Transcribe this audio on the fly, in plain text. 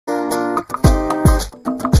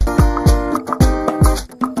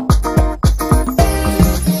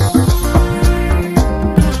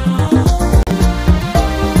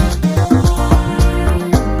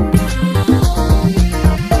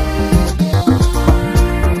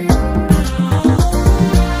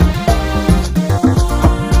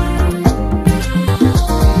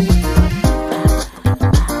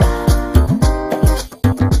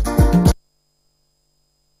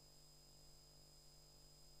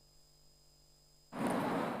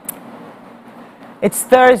It's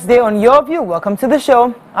Thursday on Your View. Welcome to the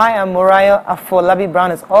show. I am Mariah Afolabi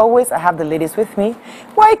Brown. As always, I have the ladies with me.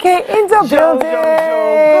 YK in the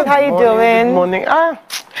building. How you doing? Good morning. I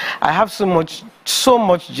have so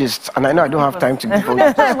much gist, and I know I don't have time to give all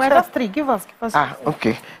Next time, we're just three. Give us.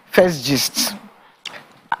 Okay. First gist.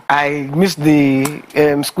 I missed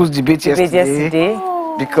the school's debate yesterday.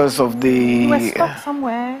 Because of the... You were stuck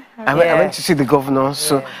somewhere. I went to see the governor,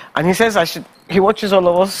 and he says he watches all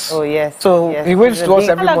of us. Oh, yes. So he waves to us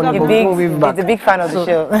every morning, but we won't wave back. He's a big fan of the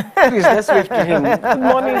show. Please, let's wave to him. Good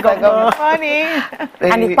morning, governor. Good morning.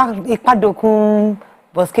 And Ikpadokun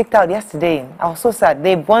was kicked out yesterday. I was so sad.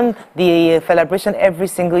 They won the celebration every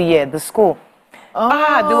single year, the school. They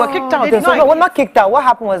were kicked out. Well, not kicked out. What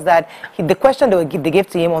happened was that the question they gave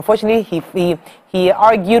to him, unfortunately, he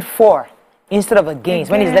argued for instead of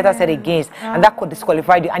against, when his letter said against, and that could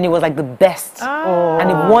disqualify you, and he was like the best. And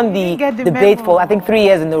he won the debate for, I think, 3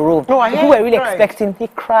 years in a row. People were really expecting. He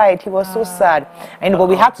cried. He was so sad. But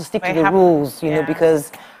we have to stick to the rules, you know,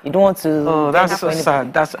 because you don't want to... Oh, that's so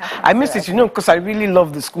sad. I missed it, you know, because I really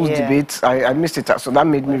love the school's debates. I missed it, so that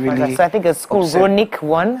made me really... So I think a school, Ronick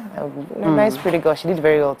won. Nice, pretty girl. She did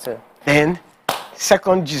very well, too. Then,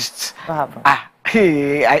 second gist. What happened?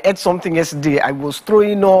 Hey, I ate something yesterday. I was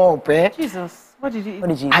throwing up. Jesus, what did you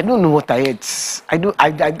eat? I don't know what I ate. I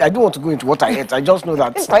don't want to go into what I ate. I just know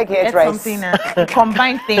that. Like ate rice. Something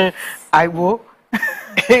combined thing. I will.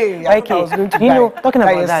 Hey, I was going to talking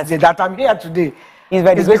about that I'm here today.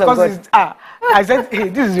 It's because I said, hey,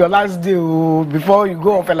 this is your last day before you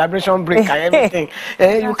go on celebration break and everything.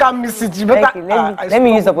 You can't miss it. You better, let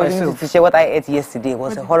me use the opportunity to share what I ate yesterday. It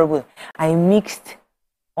was horrible. I mixed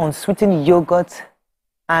unsweetened yogurt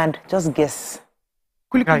and just guess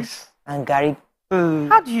rice and gari.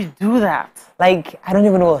 How do you do that? Like, I don't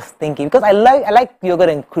even know what I was thinking, because I like yogurt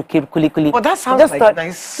and kuli. Oh, that sounds like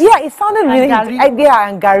nice. Yeah, it sounded really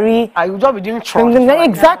and gari. I would just be doing trust.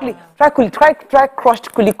 Exactly. Try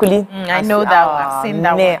crushed kuli. I know that one. I've seen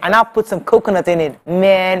that one. And I'll put some coconut in it.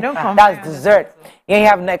 Man, that's dessert. You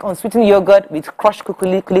have like unsweetened yogurt with crushed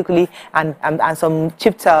kuli and some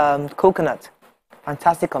chipped coconut.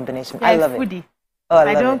 Fantastic combination. Yeah, I love foodie. it. Oh,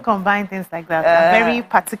 I don't combine things like that. I'm very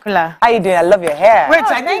particular. How you doing? I love your hair. Wait,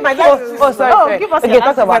 I think my life. Sorry. Give us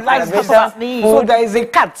talk about celebration. So there is a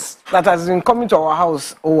cat that has been coming to our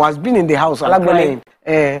house, or has been in the house and crying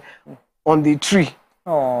on the tree.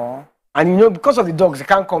 Oh. And you know, because of the dogs, they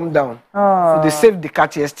can't come down. Oh. So they saved the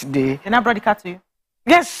cat yesterday. They now brought the cat to you?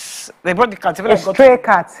 Yes, they brought the cat. Stray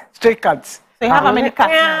cat. Stray cats. So you have how many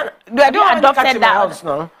cats now? I don't adopted that house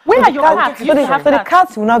now. Where are your cats? So the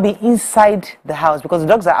cats will now be inside the house because the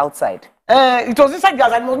dogs are outside. It was inside the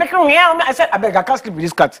house and it was making meow. I said, I beg, I can't sleep with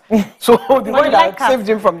this cat. So the one that saved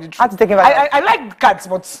him from the tree. I like cats,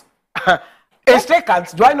 but a stray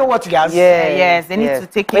cat, do I know what he has? Yes, they need to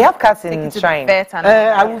take it. We have cats in Shrine.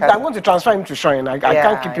 I'm going to transfer him to Shrine. I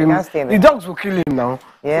can't keep him. The dogs will kill him now.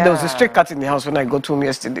 Yeah. There was a stray cat in the house when I got home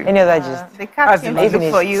yesterday. Any other gist? The cat came to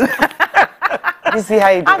look for you. You see how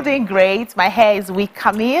you do? I'm doing great. My hair is with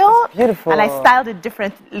Camille. It's beautiful. And I styled it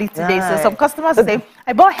differently today. Nice. So some customers say,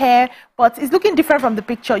 I bought hair, but it's looking different from the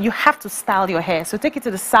picture. You have to style your hair. So take it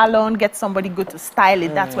to the salon, get somebody good to style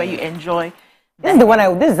it. That's where you enjoy.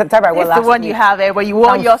 This is the type I wore last week. This is the one you have where you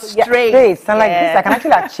wore your straight. So I'm like, this, I can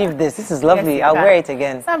actually achieve this. This is lovely. Yes, I'll wear it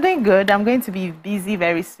again. So I'm doing good. I'm going to be busy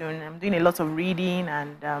very soon. I'm doing a lot of reading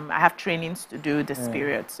and I have trainings to do this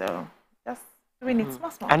period. So just doing it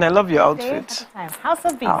small. And I love your outfit. How's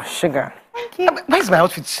it been? Oh, sugar. Thank you. Where's my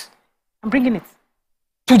outfit? I'm bringing it.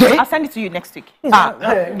 Today? I'll send it to you next week. Don't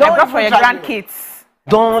brought for your grandkids.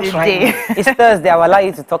 Don't try. It's Thursday. I will allow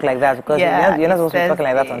you to talk like that because you're not supposed to be talking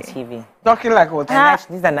like that on TV. Talking like what?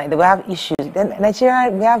 They will have issues. Then Nigeria,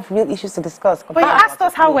 we have real issues to discuss. But you asked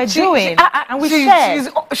us how we're doing, and we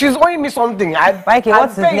shared. She's owing me something. Mikey,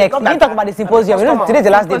 what's next? We didn't talk about the symposium. Today's the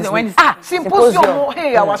last day. Symposium.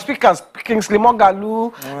 Hey, our speakers, Kingsley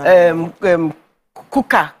Mogalu,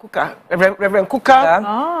 Reverend Kuka.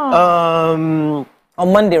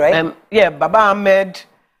 On Monday, right? Baba Ahmed.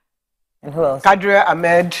 And who else? Kadria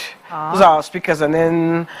Ahmed. Those are our speakers. And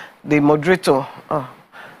then the moderator,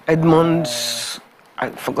 Edmond.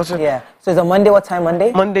 I forgot it. Yeah. So it's on Monday. What time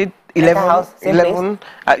Monday? Monday, 11.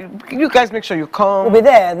 You guys make sure you come. We'll be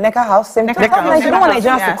there. Necker House. Same place. You don't want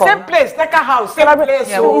Nigerians to come. Same place. Necker House. Same place.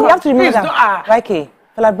 You have to remember that. Mikey,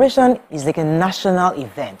 celebration is like a national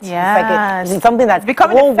event. Yeah. It's something that's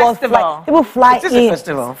becoming a festival. People fly in. It's a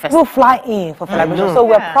festival. People fly in for celebration. So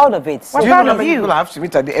we're proud of it. Do you know how many people I have to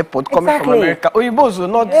meet at the airport coming from America? Oyinbos will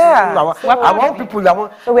not. I want people that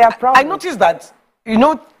want. So we are proud. I noticed that,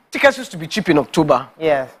 tickets used to be cheap in October.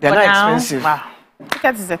 Yes. They're not expensive. Wow.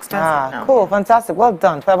 Ticket is expensive now. Cool, fantastic, well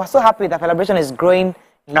done. I'm so happy that celebration is growing.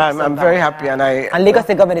 I'm very happy, and Lagos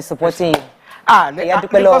State government is supporting you.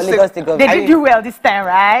 Lagos State government. They did do well this time,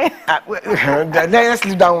 right? Let's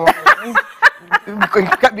leave that one.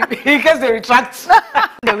 In case they retract,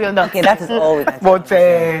 they will not. Okay, that is all we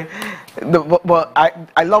can but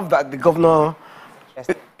I love that the governor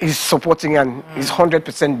is supporting and is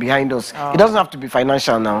 100% behind us. It doesn't have to be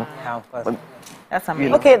financial now. Yeah, of course. That's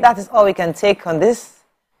amazing. Okay, that is all we can take on this.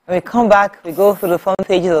 When we come back, we go through the front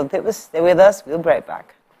pages of the papers. Stay with us. We'll be right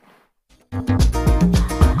back.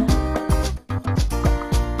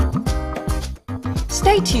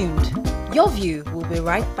 Stay tuned. Your View will be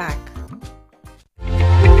right back.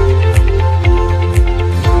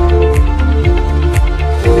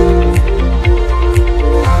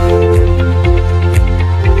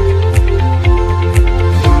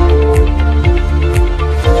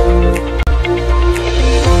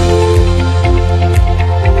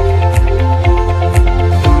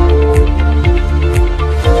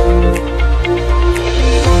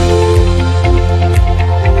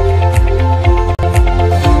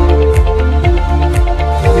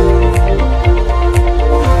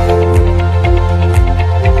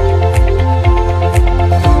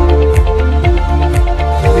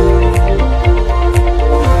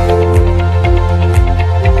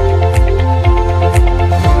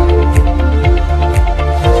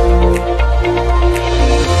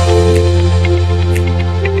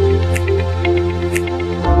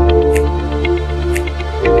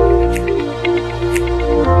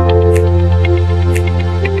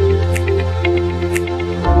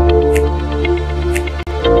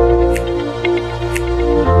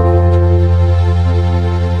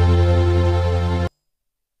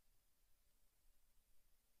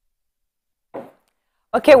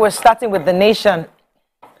 Okay, we're starting with The Nation.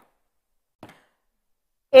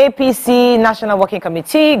 APC National Working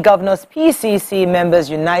Committee, Governors PCC members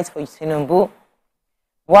unite for Tinubu.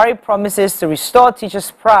 Buhari promises to restore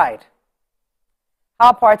teachers' pride.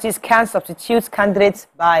 How parties can substitute candidates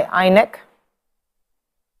by INEC.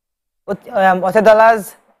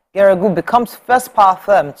 Otedola's Geregu becomes first power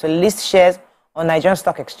firm to list shares on Nigerian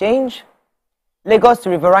Stock Exchange. Lagos to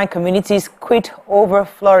riverine communities quit over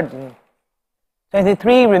flooding.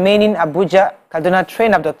 23 remaining Abuja Kaduna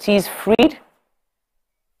train abductees freed.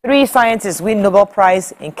 3 scientists win Nobel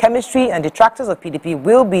Prize in chemistry, and detractors of PDP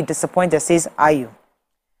will be disappointed, says IU.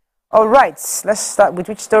 All right, let's start with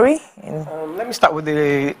which story? Let me start with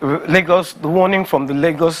the warning from the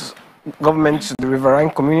Lagos government to the riverine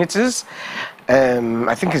communities.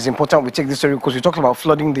 I think it's important we take this story because we talked about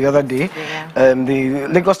flooding the other day. Yeah. The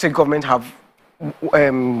Lagos state government have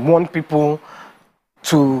warned people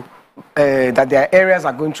to that their areas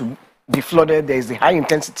are going to be flooded. There is a high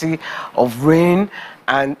intensity of rain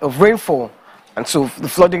and of rainfall, and so the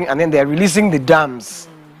flooding, and then they are releasing the dams.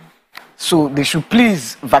 So they should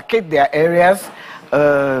please vacate their areas,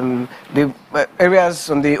 the areas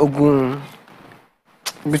on the Ogun,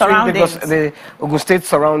 between the Ogun state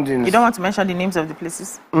surroundings. You don't want to mention the names of the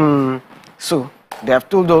places? So they have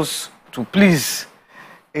told us to please,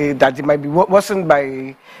 that it might be worsened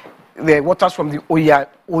by the waters from the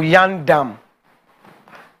Oyan Dam,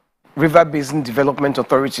 River Basin Development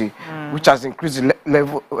Authority, which has increased the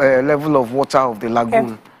level of water of the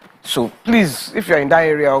lagoon. Okay. So please, if you're in that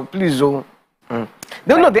area, please don't.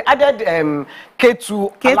 No, they added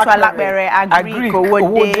K2 Alakbere, Agri,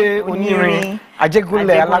 Kowode, Oniri,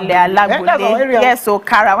 Ajegunle, Alagbole. Yes, so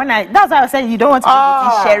Kara. That's why I was saying you don't want to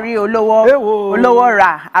visit Sherry, Olowo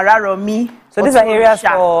Ra, Araromi. So these are areas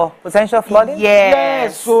for potential flooding?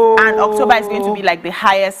 Yes. So and October is going to be like the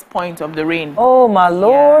highest point of the rain. Oh my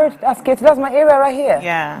Lord. Yeah. That's my area right here.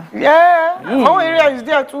 Yeah. Our area is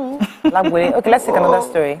there too. Okay, let's take another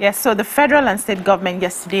story. Yes, so the federal and state government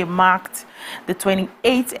yesterday marked the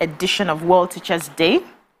 28th edition of World Teachers' Day.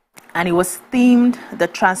 And it was themed, "The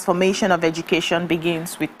Transformation of Education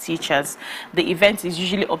Begins with Teachers." The event is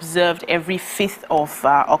usually observed every 5th of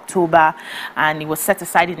October, and it was set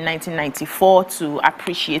aside in 1994 to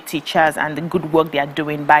appreciate teachers and the good work they are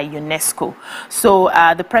doing by UNESCO. So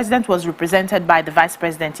the president was represented by the vice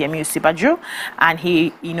president, Yemi Osinbajo, and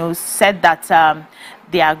he, said that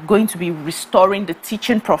they are going to be restoring the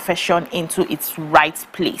teaching profession into its right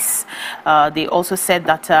place. They also said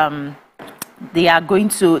that they are going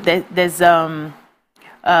to, there's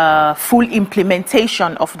full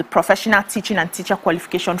implementation of the professional teaching and teacher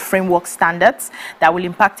qualification framework standards that will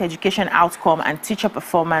impact education outcome and teacher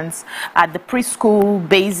performance at the preschool,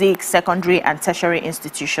 basic, secondary, and tertiary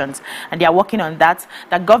institutions. And they are working on that.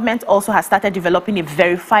 The government also has started developing a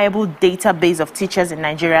verifiable database of teachers in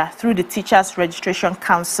Nigeria through the Teachers Registration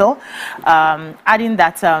Council, adding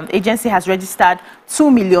that agency has registered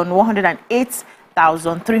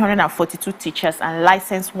 2,108,342 teachers and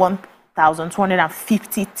licensed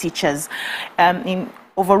 1,250 teachers.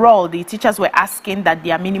 Overall, the teachers were asking that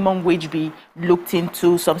their minimum wage be looked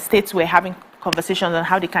into. Some states were having conversations on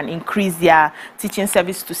how they can increase their teaching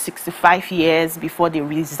service to 65 years before they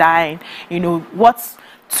resign. You know, what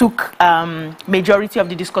took majority of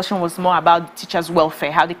the discussion was more about teachers'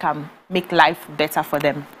 welfare, how they can make life better for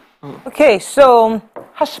them. Okay, so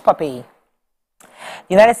hush puppy. The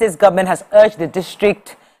United States government has urged the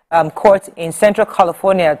district court in Central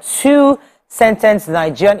California to sentence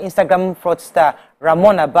Nigerian Instagram fraudster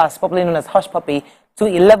Ramon Abbas, popularly known as Hush Puppy, to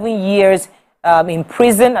 11 years in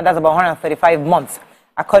prison, and that's about 135 months.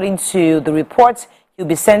 According to the report, he'll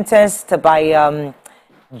be sentenced by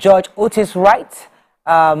Judge Otis Wright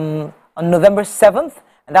on November 7th,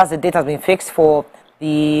 and that's the date has been fixed for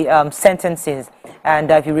the sentences.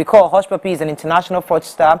 And if you recall, Hush Puppy is an international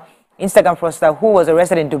fraudster, Instagram fraudster, who was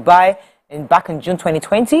arrested in Dubai back in June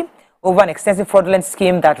 2020 over an extensive fraudulent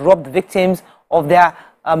scheme that robbed victims of their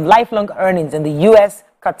lifelong earnings in the US,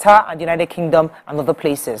 Qatar, and the United Kingdom, and other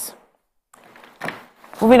places.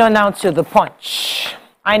 Moving on now to The Punch.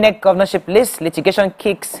 INEC governorship list, litigation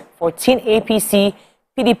kicks 14 APC,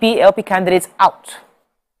 PDP, LP candidates out.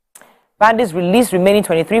 Bandits release remaining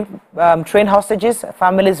 23 train hostages,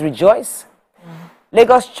 families rejoice.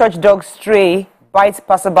 Lagos church dog stray bites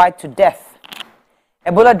passerby to death.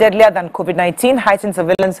 Ebola deadlier than COVID-19, heightened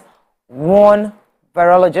surveillance, warn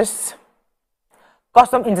virologists.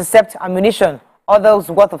 Custom intercept ammunition, others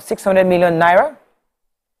worth of 600 million naira.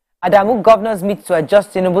 Adamu governors meet to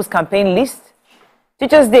adjust Tinubu's campaign list.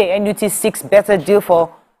 Teachers Day, NUT seeks better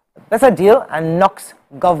deal and knocks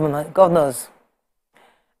governors.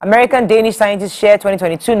 American Danish scientists share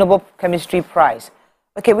 2022 Nobel Chemistry Prize.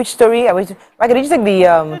 Okay, which story are we? Did you take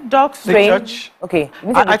the dog train? The church. Okay,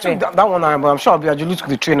 I took that one, but I'm sure I'll took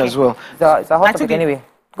the train as well. It's a hot topic anyway.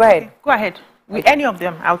 Go ahead. Okay, go ahead. With any of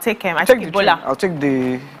them, I'll take him. I took Ebola. I'll take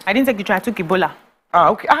the. I didn't take the train. I took Ebola.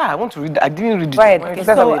 Okay. I want to read. I didn't read it. Go ahead. Okay,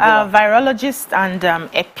 so virologists and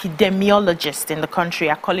epidemiologists in the country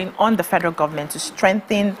are calling on the federal government to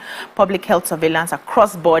strengthen public health surveillance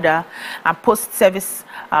across border and post-service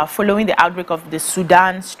following the outbreak of the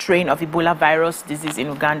Sudan strain of Ebola virus disease in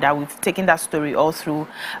Uganda. We've taken that story all through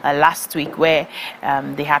last week, where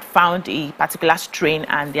they had found a particular strain,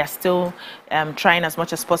 and they are still trying as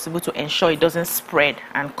much as possible to ensure it doesn't spread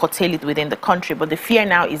and curtail it within the country. But the fear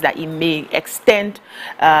now is that it may extend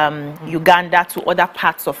Uganda to other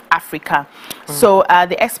parts of Africa. So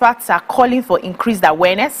the experts are calling for increased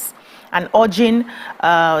awareness and urging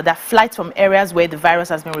that flights from areas where the virus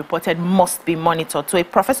has been reported must be monitored. So a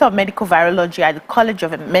professor of medical virology at the College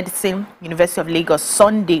of Medicine, University of Lagos,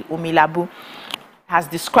 Sunday Omilabu, has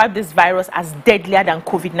described this virus as deadlier than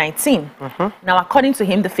COVID-19. Now, according to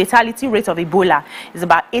him, the fatality rate of Ebola is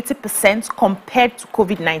about 80% compared to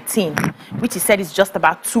COVID-19, which he said is just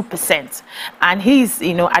about 2%. And he's,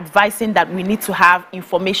 advising that we need to have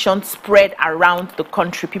information spread around the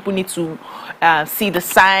country. People need to see the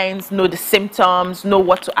signs, know the symptoms, know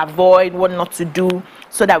what to avoid, what not to do,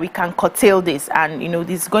 so that we can curtail this. And,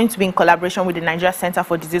 this is going to be in collaboration with the Nigeria Center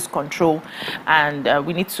for Disease Control. And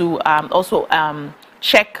we need to also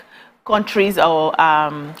check countries or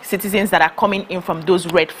citizens that are coming in from those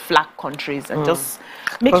red flag countries, and just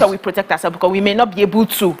make sure we protect ourselves, because we may not be able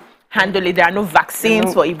to handle it. There are no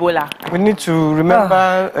vaccines for Ebola. We need to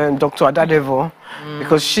remember Dr. Adadevo,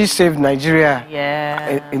 because she saved Nigeria.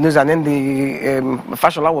 Yeah. And then the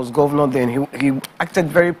Fashola was governor then. He acted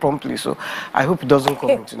very promptly. So I hope it doesn't come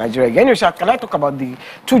into Nigeria again. Anyway, can I talk about the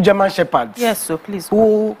 2 German shepherds? Yes, so please.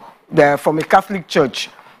 Who they're from a Catholic church.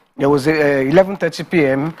 There was 11:30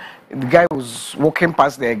 p.m. The guy was walking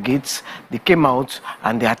past their gates. They came out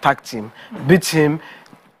and they attacked him, beat him,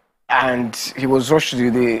 and he was rushed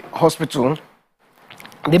to the hospital.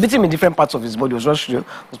 They beat him in different parts of his body. He was rushed to the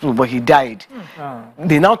hospital, but he died.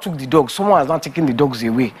 They now took the dogs. Someone has now taken the dogs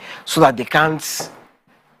away so that they can't.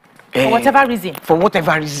 For whatever reason. For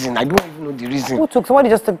whatever reason, I don't even know the reason. Who took? Somebody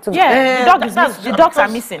just took. Yeah, the dogs are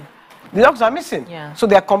missing. The dogs are missing. Yeah. So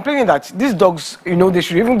they are complaining that these dogs, they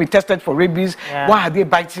should even be tested for rabies. Yeah. Why are they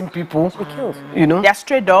biting people? Killed. They are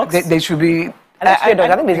stray dogs. They should be. Stray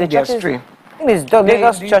dogs. I think they are stray. think it's dog,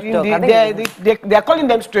 Lagos church dog. They are calling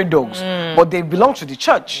them stray dogs, but they belong to the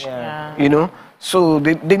church. Yeah. You know, so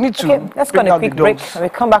they need to. Okay, let's go on a quick break. When we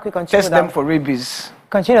come back, we continue. Test them for rabies.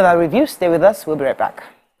 Continue that review. Stay with us. We'll be right back.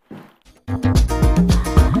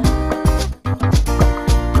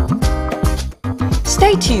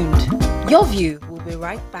 Stay tuned. Your View will be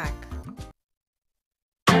right back.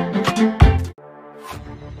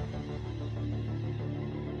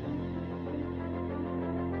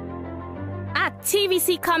 At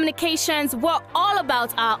TVC Communications, we're all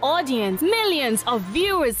about our audience. Millions of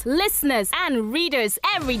viewers, listeners, and readers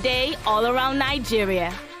every day all around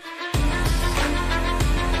Nigeria.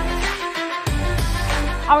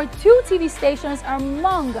 Our 2 TV stations are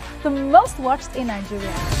among the most watched in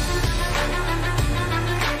Nigeria.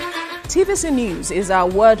 TVC News is our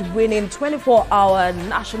award-winning 24-hour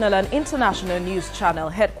national and international news channel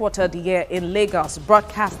headquartered here in Lagos,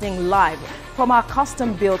 broadcasting live from our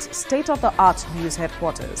custom-built state-of-the-art news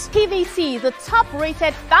headquarters. TVC, the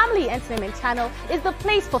top-rated family entertainment channel, is the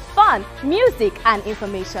place for fun, music, and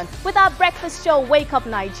information. With our breakfast show, Wake Up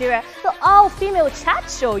Nigeria, the all-female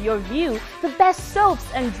chat show, Your View, the best soaps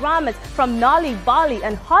and dramas from Nolly, Bolly,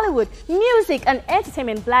 and Hollywood, music and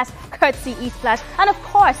entertainment blast, courtesy E-Splash, and of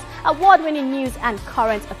course, award-winning news and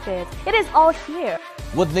current affairs. It is all here.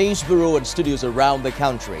 With news bureau and studios around the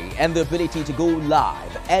country and the ability to go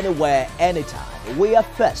live anywhere, anytime, we are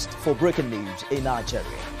first for breaking news in Nigeria.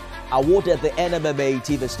 Awarded the NMMA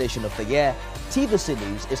TV Station of the Year, TVC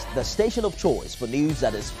News is the station of choice for news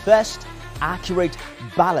that is first, accurate,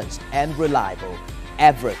 balanced, and reliable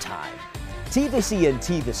every time. TVC and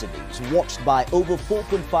TVC News watched by over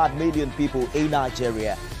 4.5 million people in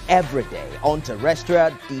Nigeria every day on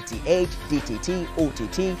terrestrial, DTH, DTT,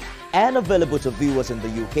 OTT, and available to viewers in the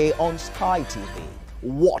UK on Sky TV.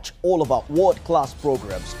 Watch all of our world-class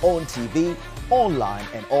programs on TV, online,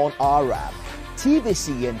 and on our app.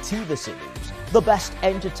 TVC and TVC News, the best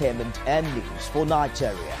entertainment and news for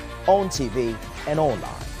Nigeria on TV and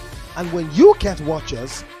online. And when you can't watch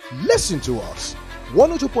us, listen to us.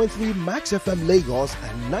 102.3 Max FM Lagos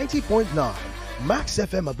and 90.9 Max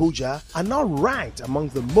FM Abuja are now ranked among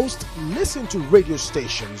the most listened to radio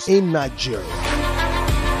stations in Nigeria.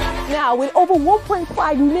 Now, with over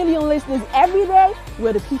 1.5 million listeners every day,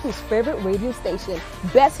 we're the people's favorite radio station.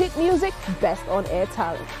 Best hit music, best on-air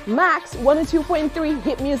talent. Max 102.3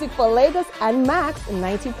 hit music for Lagos and Max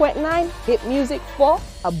 90.9 hit music for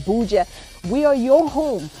Abuja. We are your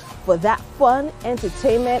home for that fun,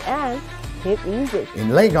 entertainment, and hit music.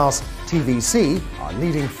 In Lagos, TVC, our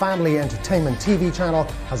leading family entertainment TV channel,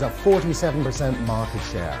 has a 47% market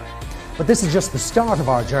share. But this is just the start of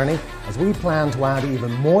our journey, as we plan to add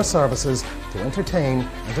even more services to entertain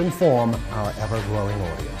and inform our ever-growing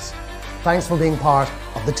audience. Thanks for being part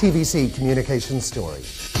of the TVC communications story.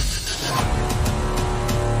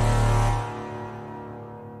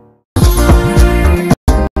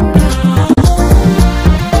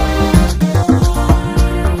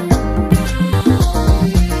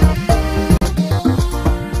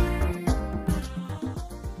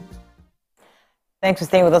 Thanks for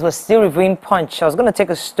staying with us. We're still reviewing Punch. I was going to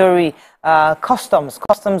take a story. Customs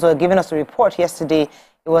were giving us a report yesterday.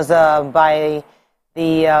 It was by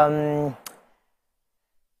the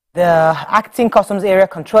acting Customs Area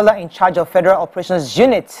Controller in charge of Federal Operations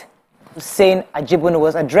Unit, Hussein Ajibunu,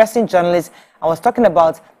 was addressing journalists and was talking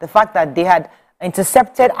about the fact that they had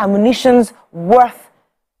intercepted ammunitions worth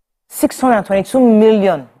 622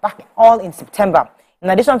 million back all in September.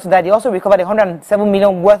 In addition to that, they also recovered 107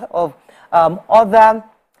 million worth of other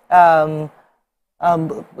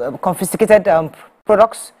confiscated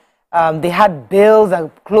products. They had bills and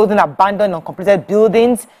clothing abandoned on completed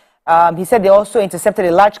buildings. He said they also intercepted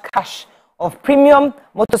a large cache of premium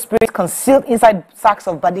motor spirits concealed inside sacks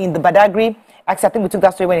in the Badagry. Actually, I think we took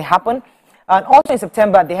that story when it happened. And also in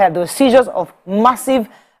September, they had those seizures of massive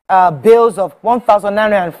bills of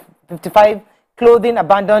 1,955 clothing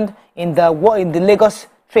abandoned in the Lagos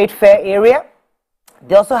Trade Fair area.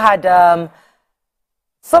 They also had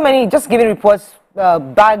so many, just giving reports,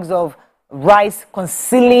 bags of rice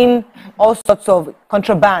concealing all sorts of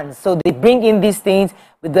contrabands. So they bring in these things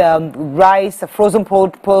with rice, frozen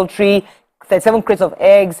poultry, 37 crates of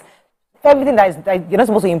eggs, everything that you're not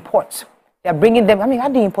supposed to import. They're bringing them. I mean, how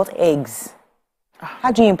do you import eggs?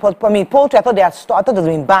 How do you import? I mean, poultry, I thought they had I thought it was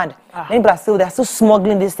been banned. Many people they're still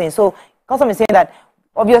smuggling these things. So Customs is saying that,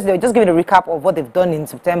 obviously, they're just giving a recap of what they've done in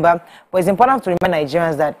September. But it's important to remind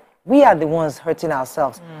Nigerians that we are the ones hurting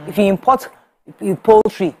ourselves. If you import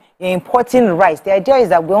poultry, you're importing rice. The idea is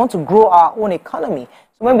that we want to grow our own economy.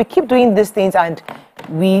 So when we keep doing these things and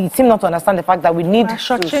we seem not to understand the fact that we need to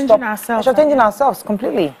stop. We're shortchanging ourselves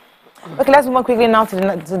completely. Okay, let's move on quickly now to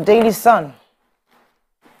the Daily Sun.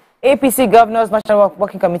 APC Governors National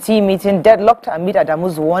Working Committee meeting deadlocked amid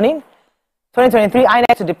Adamu's warning. 2023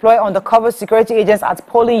 INEC to deploy undercover security agents at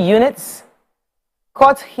polling units.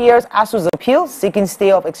 Court hears ASU's appeal seeking stay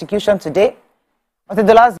of execution today.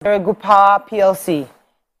 $40 Very Good Power PLC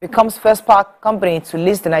becomes first power company to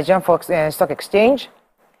list the Nigerian Stock Exchange.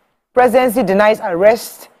 Presidency denies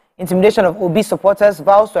arrest, intimidation of OB supporters,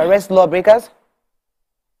 vows to arrest lawbreakers.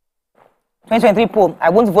 2023 poll, I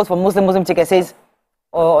won't vote for Muslim ticket, says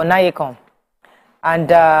Onayekon. And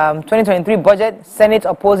 2023 budget, Senate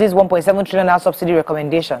opposes 1.7 trillion subsidy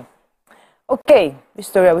recommendation. Okay, which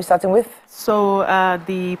story are we starting with? So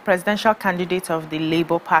the presidential candidate of the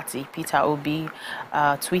Labour Party, Peter Obi,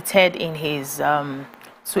 tweeted in his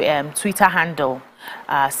Twitter handle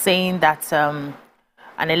saying that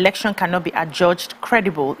an election cannot be adjudged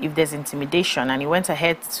credible if there's intimidation. And he went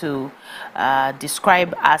ahead to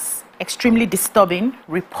describe as extremely disturbing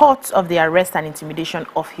reports of the arrest and intimidation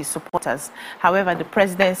of his supporters. However, the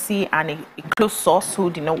presidency and a close source who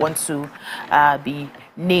did not want to be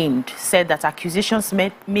named said that accusations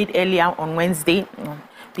made earlier on Wednesday on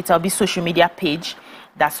Peter Obi's social media page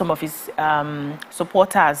that some of his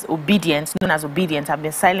supporters, known as Obedient, have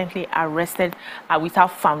been silently arrested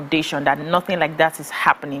without foundation, that nothing like that is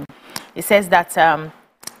happening. It says that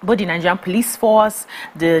both the Nigerian police force,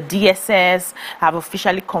 the DSS have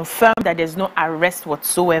officially confirmed that there's no arrest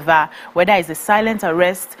whatsoever. Whether it's a silent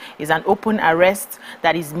arrest, is an open arrest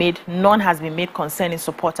that is made, none has been made concerning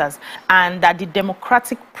supporters. And that the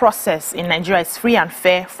democratic process in Nigeria is free and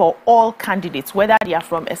fair for all candidates, whether they are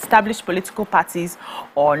from established political parties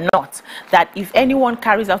or not. That if anyone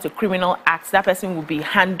carries out a criminal act, that person will be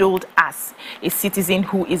handled as a citizen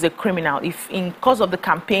who is a criminal. If in course of the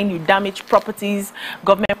campaign you damage properties,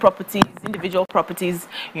 government properties, individual properties,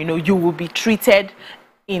 you will be treated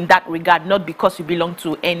in that regard, not because you belong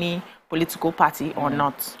to any political party or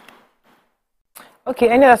not. Okay,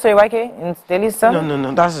 any other story, YK, in Daily Sun?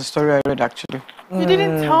 No, that's the story I read actually. You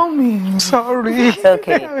didn't tell me. Sorry. It's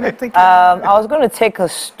okay. I was going to take a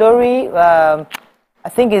story, I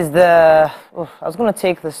was going to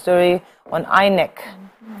take the story on INEC,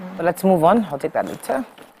 but let's move on. I'll take that later.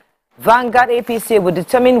 Vanguard APC will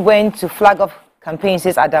determine when to flag off campaign,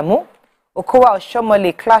 says Adamu. Okowa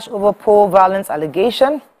Oshomole clash over poll violence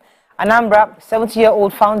allegation. Anambra,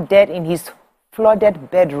 70-year-old found dead in his flooded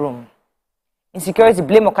bedroom. Insecurity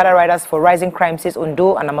blame Okada riders for rising crime, says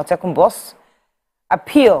Ondo and Amotekun boss.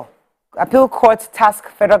 Appeal court task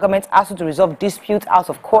federal government asked to resolve dispute out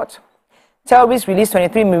of court. Terrorists released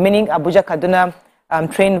 23 remaining Abuja Kaduna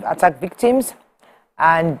train attack victims.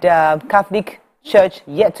 And Catholic Church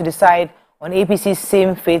yet to decide on APC's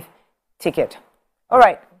same faith ticket. All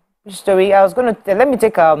right, which story? I was going to let me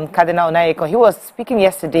take Cardinal Onayekon. He was speaking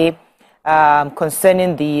yesterday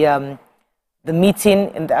concerning the meeting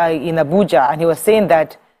in Abuja, and he was saying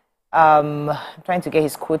that I'm trying to get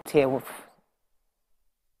his quote here.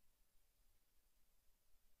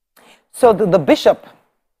 So the bishop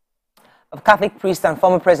of Catholic priest and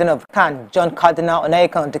former president of CAN, John Cardinal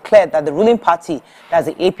Onayekon, declared that the ruling party, that's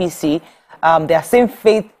the APC, their same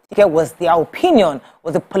faith ticket was their opinion,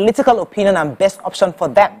 was the political opinion and best option for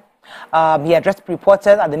them. He addressed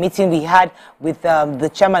reporters at the meeting we had with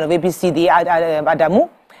the chairman of APC, Adamu,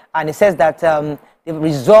 and he says that they've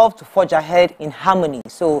resolved to forge ahead in harmony.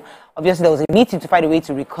 So obviously there was a meeting to find a way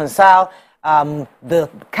to reconcile the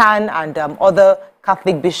CAN and other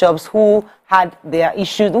Catholic bishops who had their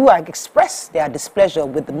issues, who had expressed their displeasure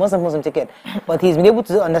with the Muslim ticket. But he's been able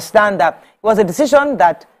to understand that it was a decision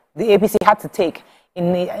that the APC had to take.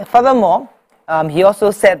 Furthermore, he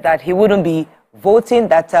also said that he wouldn't be voting,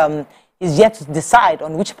 that he's yet to decide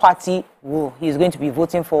on which party he's going to be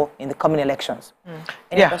voting for in the coming elections.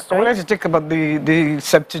 I wanted to talk about the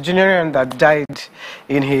septuagenarian that died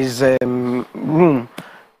in his room.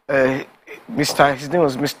 His name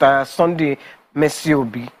was Mr. Sunday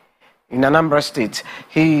Mesiobi in Anambra State.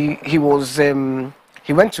 He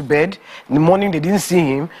went to bed. In the morning, they didn't see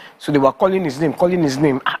him, so they were calling his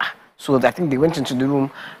name. So I think they went into the room.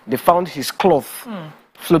 They found his cloth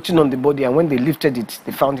floating on the body, and when they lifted it,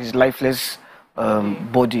 they found his lifeless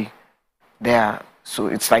body there. So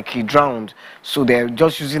it's like he drowned. So they're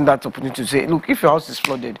just using that opportunity to say, look, if your house is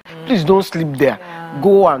flooded, please don't sleep there.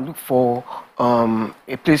 Go and look for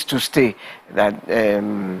a place to stay. That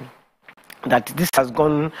that this has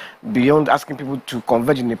gone beyond asking people to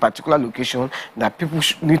converge in a particular location, that people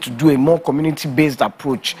need to do a more community-based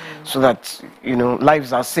approach so that, you know,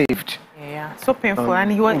 lives are saved. Yeah, so painful.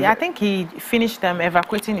 And I think he finished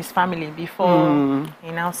evacuating his family before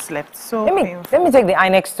he now slept. So painful. Let me take the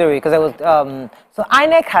INEC story, because I was, so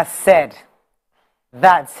INEC has said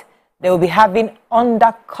that they will be having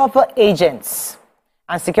undercover agents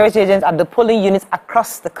and security agents at the polling units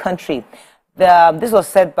across the country. This was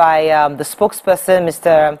said by the spokesperson,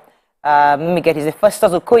 Mr. Let me get his name,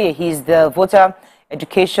 Festus Okoye. He's the Voter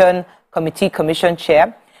Education Committee Commission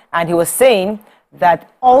Chair. And he was saying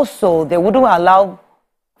that also they wouldn't allow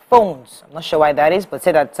phones. I'm not sure why that is, but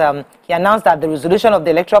said that he announced that the resolution of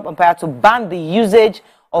the electoral umpire to ban the usage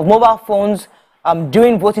of mobile phones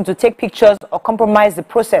during voting to take pictures or compromise the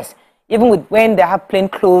process. Even when they have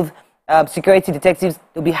plainclothes security detectives,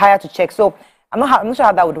 they'll be hired to check. So I'm not sure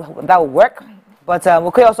how that would work, but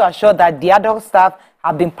Okoye also assured that the adult staff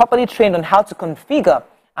have been properly trained on how to configure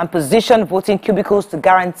and position voting cubicles to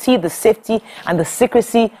guarantee the safety and the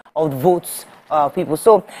secrecy of the votes of people.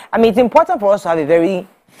 So, I mean, it's important for us to have a very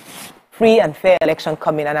free and fair election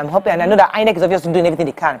coming, and I'm hoping, and I know that INEC is obviously doing everything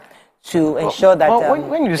they can to ensure that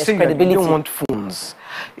when you say that you don't want phones,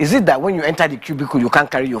 is it that when you enter the cubicle you can't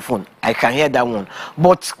carry your phone? I can hear that one,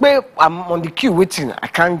 but I'm on the queue waiting, I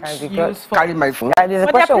can't carry my phone. But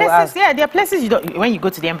there are places you don't. When you go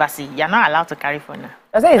to the embassy, you're not allowed to carry phone now.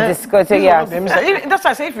 I say it's disgusting. Yeah, that's why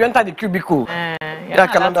I say if you enter the cubicle, I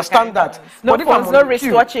can understand that. No phones, no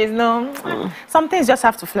wristwatches, no. Some things just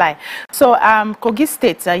have to fly. So, Kogi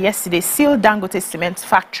State yesterday sealed Dangote cement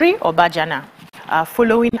factory, Obajana,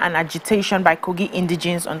 following an agitation by Kogi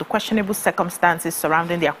indigenes on the questionable circumstances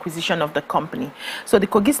surrounding the acquisition of the company. So the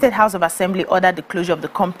Kogi State House of Assembly ordered the closure of the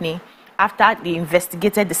company after they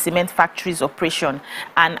investigated the cement factory's operation,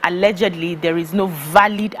 and allegedly there is no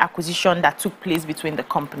valid acquisition that took place between the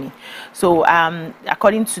company. So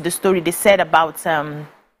according to the story, they said about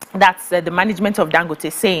that's the management of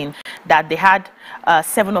Dangote saying that they had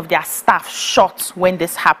 7 of their staff shot when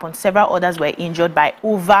this happened. Several others were injured by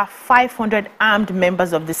over 500 armed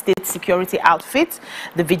members of the state security outfit,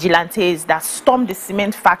 the vigilantes that stormed the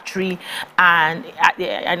cement factory, and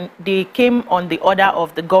they came on the order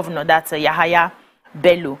of the governor, that's Yahaya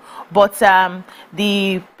Bello. But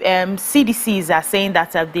the CDCs are saying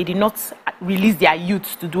that they did not release their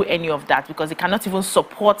youths to do any of that because they cannot even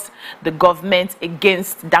support the government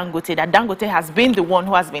against Dangote. That Dangote has been the one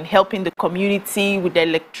who has been helping the community with the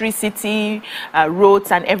electricity,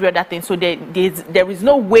 roads and every other thing. So there is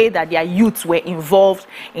no way that their youths were involved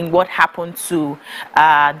in what happened to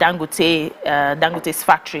Dangote's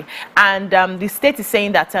factory. And the state is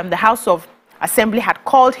saying that the House of Assembly had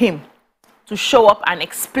called him to show up and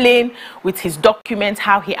explain with his documents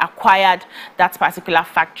how he acquired that particular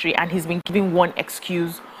factory, and he's been given one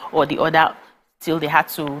excuse or the other till they had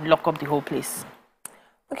to lock up the whole place.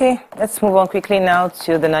 Okay, let's move on quickly now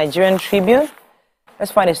to the Nigerian Tribune.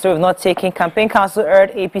 Let's find a story of not taking. Campaign Council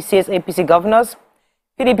urged APC governors,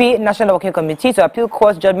 PDP National Working Committee to appeal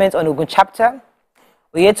court judgment on Ogun chapter.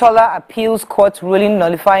 Oyetola appeals court ruling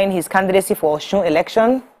nullifying his candidacy for Osun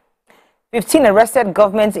election. 15 arrested,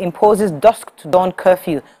 government imposes dusk to dawn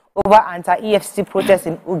curfew over anti-EFCC protests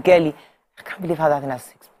in Ughelli. I can't believe how that thing has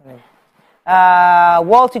exploded.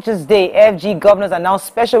 World Teachers Day, FG governors announce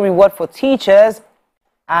special reward for teachers,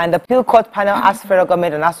 and the appeal court panel asked federal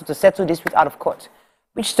government and asked to settle dispute out of court.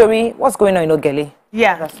 Which story? What's going on in Ughelli?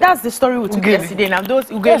 Yeah, that's the story we took yesterday. Now those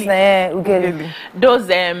Ughelli, those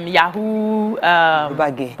Yahoo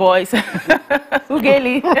boys,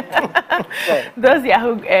 Ughelli, those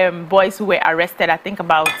Yahoo boys who were arrested. I think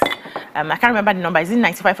about I can't remember the number. Is it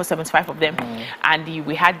 95 or 75 of them? And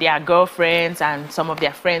we had their girlfriends and some of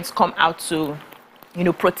their friends come out to, you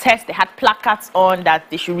know, protest. They had placards on that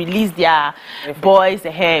they should release their boys.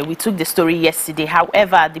 We took the story yesterday.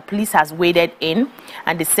 However, the police has waded in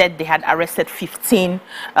and they said they had arrested 15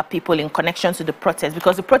 people in connection to the protest,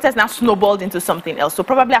 because the protest now snowballed into something else. So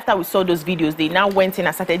probably after we saw those videos, they now went in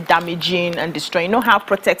and started damaging and destroying. You know how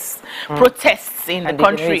protests in the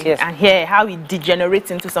country and here, how it degenerates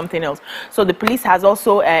into something else. So the police has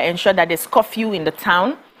also ensured that there's curfew in the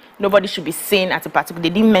town. Nobody should be seen at a particular, they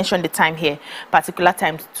didn't mention the time here, particular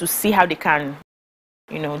times, to see how they can,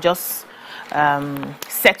 you know, just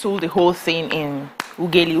settle the whole thing in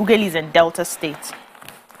Ughelli. Ughelli is in Delta State.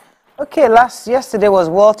 Okay, yesterday was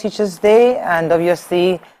World Teachers Day, and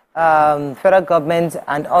obviously federal government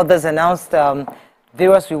and others announced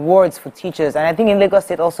various rewards for teachers. And I think in Lagos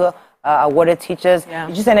State also awarded teachers. Yeah.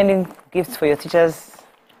 Did you send any gifts for your teachers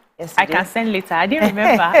I can send later. I didn't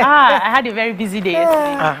remember. I had a very busy day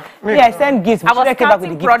yesterday. I sent gifts. I was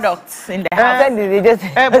counting products in the house.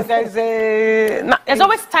 But there's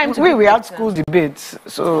always time to we had school debates,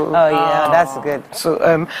 so that's good.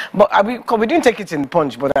 So but we didn't take it in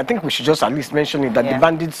Punch, but I think we should just at least mention it that the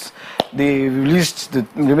bandits, they released the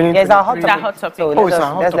remaining. It's our hot topic. So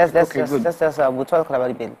we'll talk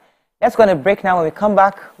about it then. Let's go on a break now. When we come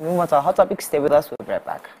back, we move on to our hot topic. Stay with us. We'll be right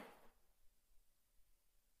back.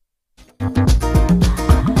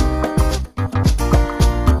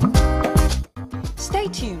 Stay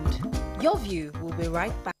tuned. Your View will be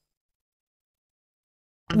right back.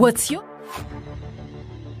 What's your...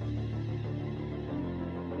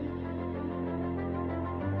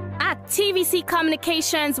 At TVC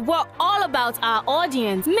Communications, we're all about our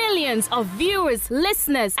audience. Millions of viewers,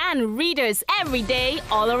 listeners, and readers every day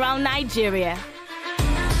all around Nigeria.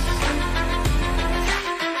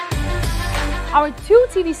 Our 2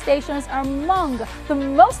 TV stations are among the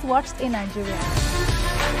most watched in Nigeria.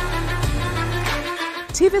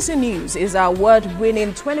 TVC News is our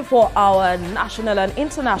award-winning 24-hour national and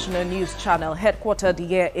international news channel headquartered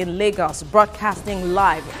here in Lagos, broadcasting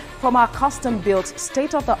live from our custom-built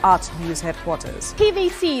state-of-the-art news headquarters.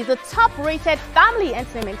 TVC, the top-rated family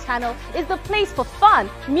entertainment channel, is the place for fun,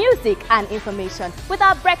 music, and information. With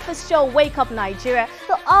our breakfast show, Wake Up Nigeria,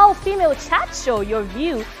 the all-female chat show, Your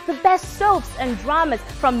View, the best soaps and dramas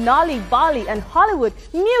from Nolly, Bali, and Hollywood,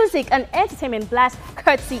 music and entertainment blast,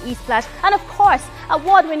 courtesy E-Splash, and of course,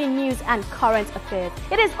 award-winning news and current affairs.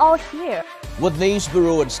 It is all here. With news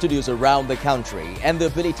bureau and studios around the country and the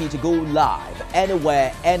ability to go live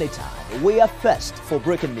anywhere, anytime, we are first for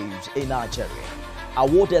breaking news in Nigeria.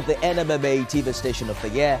 Awarded the NMMA TV Station of the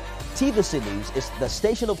Year, TVC News is the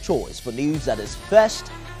station of choice for news that is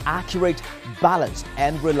first, accurate, balanced,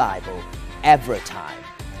 and reliable every time.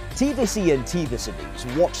 TVC and TVC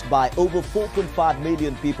News watched by over 4.5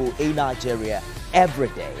 million people in Nigeria every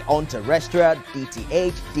day on terrestrial,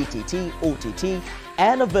 DTH, DTT, OTT,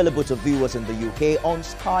 and available to viewers in the UK on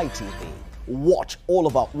Sky TV. Watch all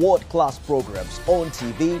of our world-class programs on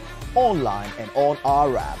TV, online, and on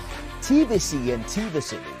our app. TVC and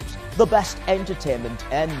TVC News, the best entertainment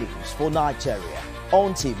and news for Nigeria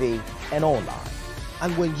on TV and online.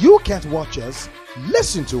 And when you can't watch us,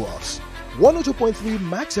 listen to us. 102.3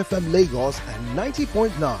 Max FM Lagos and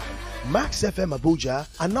 90.9 Max FM Abuja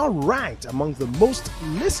are now ranked among the most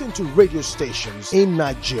listened to radio stations in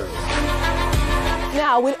Nigeria.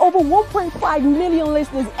 Now, with over 1.5 million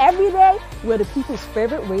listeners every day, we're the people's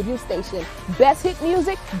favorite radio station. Best hit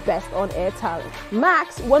music, best on-air talent.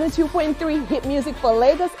 Max 102.3 hit music for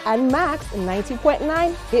Lagos and Max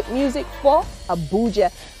 90.9 hit music for Abuja.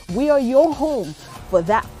 We are your home for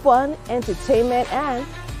that fun, entertainment, and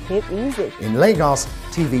hit music. In Lagos,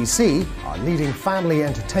 TVC, our leading family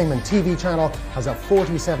entertainment TV channel, has a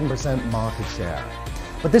 47% market share.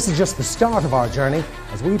 But this is just the start of our journey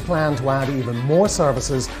as we plan to add even more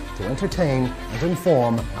services to entertain and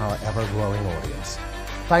inform our ever-growing audience.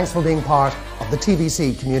 Thanks for being part of the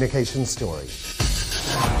TVC communication story.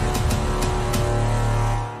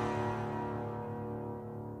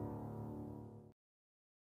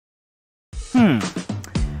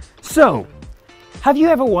 So, have you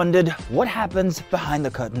ever wondered what happens behind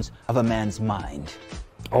the curtains of a man's mind?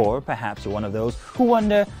 Or perhaps you're one of those who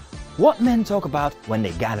wonder what men talk about when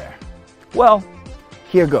they gather. Well,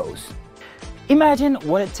 here goes. Imagine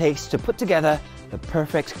what it takes to put together the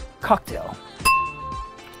perfect cocktail.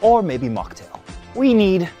 Or maybe mocktail. We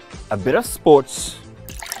need a bit of sports,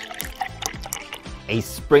 a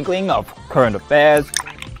sprinkling of current affairs,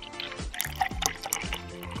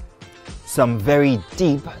 some very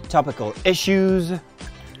deep topical issues,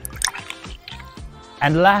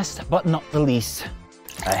 and last but not the least,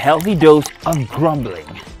 a healthy dose of grumbling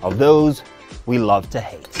of those we love to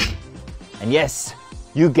hate. And yes,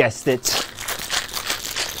 you guessed it,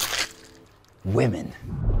 women.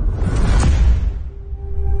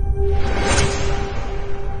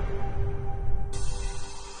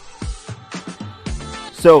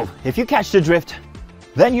 So, if you catch the drift,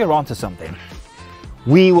 then you're onto something.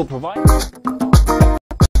 We will provide...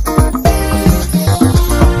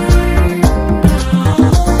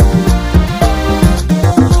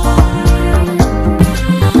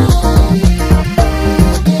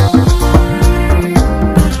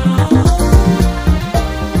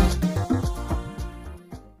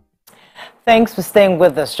 Thanks for staying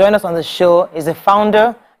with us. Join us on the show is the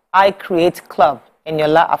founder, I Create Club,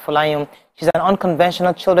 Eniola Afolayan. She's an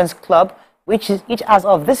unconventional children's club, which as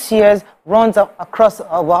of this year's runs across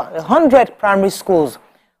about 100 primary schools.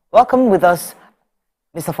 Welcome with us,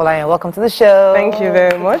 Mr. Olaleye, welcome to the show. Thank you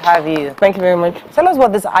very much. Good to have you. Thank you very much. Tell us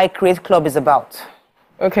what this I Create Club is about.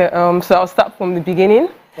 Okay, so I'll start from the beginning.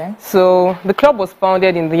 Okay. So the club was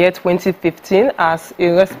founded in the year 2015 as a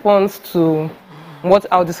response to what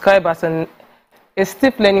I'll describe as a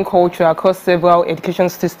steep learning culture across several education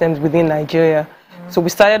systems within Nigeria. So we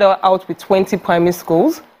started out with 20 primary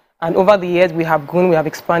schools, and over the years we have grown, we have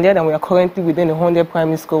expanded, and we are currently within 100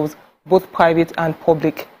 primary schools, both private and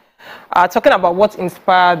public. Talking about what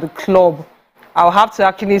inspired the club, I'll have to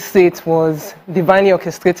actually say it was divinely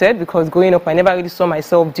orchestrated, because growing up I never really saw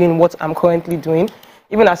myself doing what I'm currently doing.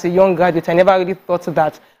 Even as a young graduate, I never really thought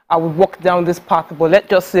that I would walk down this path, but let's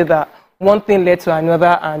just say that one thing led to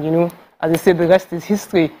another, and you know, as I said, the rest is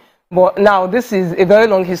history. But now this is a very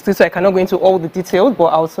long history, so I cannot go into all the details, but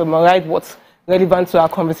I'll summarize what's relevant to our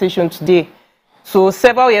conversation today. So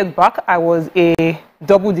several years back, I was a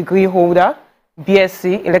double degree holder,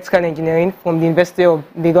 BSc Electrical Engineering from the University of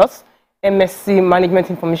Lagos, MSc Management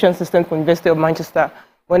Information Systems from the University of Manchester.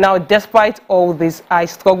 But now, despite all this, I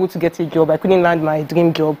struggled to get a job. I couldn't land my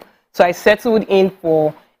dream job. So I settled in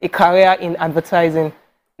for a career in advertising.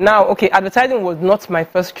 Now, okay, advertising was not my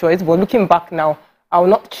first choice, but looking back now, I will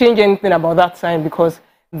not change anything about that time, because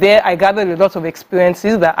there I gathered a lot of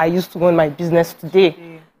experiences that I used to run my business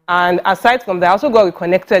today. And aside from that, I also got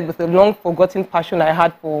reconnected with a long forgotten passion I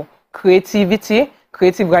had for creativity,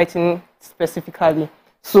 creative writing specifically.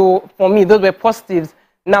 So for me, those were positives.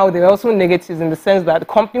 Now, there are also negatives in the sense that the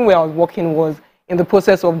company where I was working was in the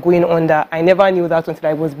process of going under. I never knew that until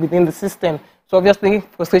I was within the system. So obviously,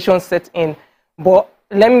 frustration set in. But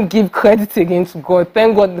let me give credit again to God.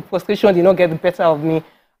 Thank God the frustration did not get the better of me.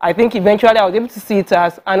 I think eventually I was able to see it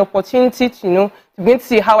as an opportunity to, you know, to begin to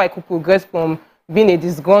see how I could progress from being a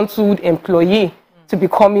disgruntled employee to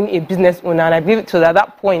becoming a business owner. And I believe it was at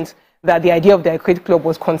that point that the idea of the I Create Club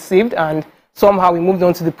was conceived, and somehow we moved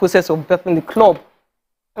on to the process of birthing the club.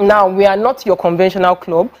 Now, we are not your conventional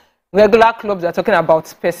club. Regular clubs are talking about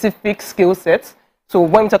specific skill sets. So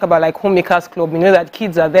when we talk about like homemakers club, we know that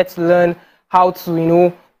kids are there to learn how to, you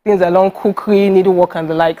know, things along cookery, needlework and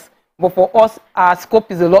the likes. But for us, our scope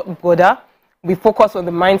is a lot broader. We focus on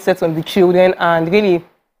the mindsets of the children, and really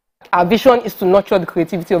our vision is to nurture the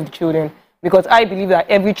creativity of the children. Because I believe that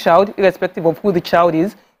every child, irrespective of who the child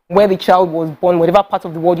is, where the child was born, whatever part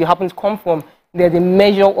of the world you happen to come from, there's a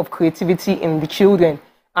measure of creativity in the children.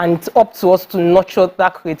 And it's up to us to nurture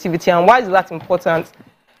that creativity. And why is that important?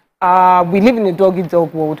 We live in a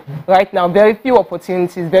dog-eat-dog world right now. Very few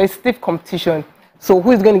opportunities, very stiff competition. So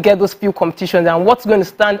who is going to get those few competitions? And what's going to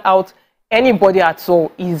stand out anybody at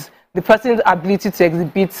all is the person's ability to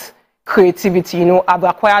exhibit creativity. You know, I've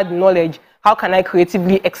acquired knowledge. How can I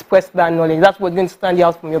creatively express that knowledge? That's what's going to stand you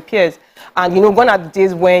out from your peers. And, you know, gone are the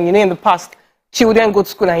days when, you know, in the past, children go to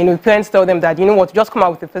school and, you know, parents tell them that, you know what, just come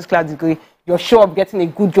out with a first-class degree. You're sure of getting a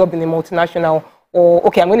good job in a multinational, or,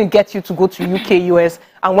 okay, I'm going to get you to go to UK, US,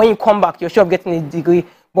 and when you come back, you're sure of getting a degree.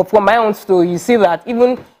 But from my own story, you see that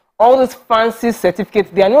even all those fancy certificates,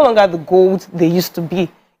 they are no longer the gold they used to be.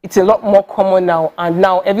 It's a lot more common now, and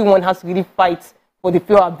now everyone has to really fight for the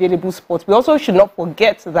few available spots. We also should not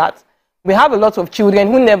forget that we have a lot of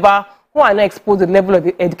children who are not exposed to the level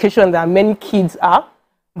of education that many kids are,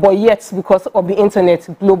 but yet, because of the internet,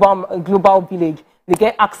 global village, they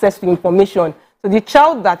get access to information. So the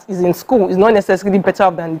child that is in school is not necessarily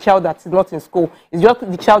better than the child that is not in school. It's just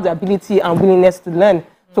the child's ability and willingness to learn.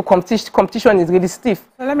 So competition is really stiff.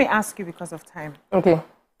 So let me ask you, because of time. Okay.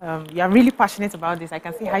 You're really passionate about this. I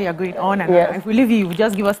can see how you're going on. And if we leave you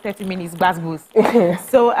just give us 30 minutes, boost.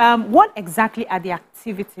 So what exactly are the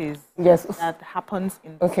activities that happens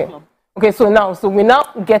in the club? Okay, so we're now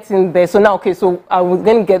getting there. So now, okay, so I was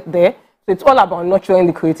going to get there. So it's all about nurturing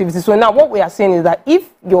the creativity. So now what we are saying is that if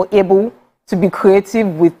you're able to be creative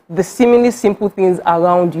with the seemingly simple things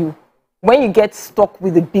around you, when you get stuck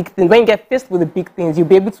with the big things, when you get faced with the big things, you'll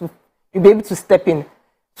be able to step in.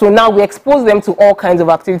 So now we expose them to all kinds of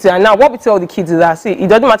activities. And now what we tell the kids is that, see, it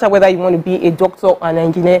doesn't matter whether you want to be a doctor, an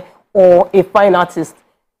engineer, or a fine artist.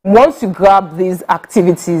 Once you grab these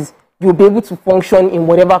activities, you'll be able to function in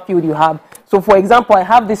whatever field you have. So for example, I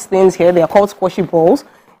have these things here. They are called squashy balls.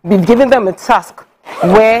 We've given them a task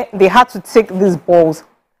where they had to take these balls.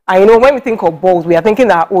 And you know, when we think of balls, we are thinking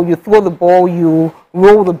that, oh, you throw the ball, you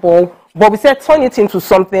roll the ball. But we said turn it into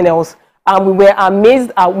something else. And we were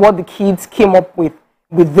amazed at what the kids came up with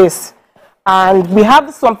this. And we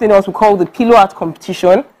have something else we call the pillow art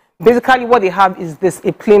competition. Basically what they have is this,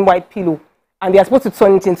 a plain white pillow. And they are supposed to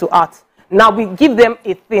turn it into art. Now we give them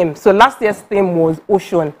a theme. So last year's theme was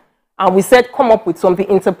ocean. And we said come up with something,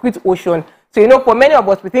 interpret ocean. So, you know, for many of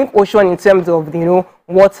us, we think ocean in terms of, you know,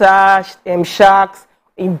 water, sharks,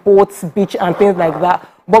 in boats, beach, and things like that.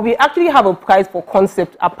 But we actually have a prize for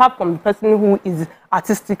concept, apart from the person who is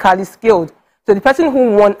artistically skilled. So the person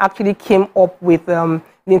who won actually came up with the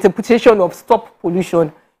interpretation of stop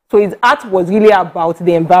pollution. So his art was really about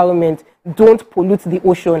the environment, don't pollute the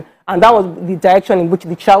ocean. And that was the direction in which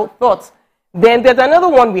the child thought. Then there's another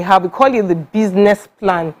one we have, we call it the business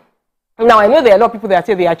plan. Now, I know there are a lot of people that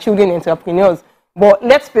say they are children entrepreneurs, but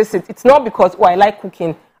let's face it, it's not because, oh, I like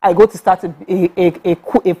cooking, I go to start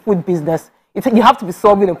a food business. You have to be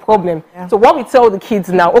solving a problem. Yeah. So what we tell the kids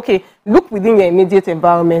now, okay, look within your immediate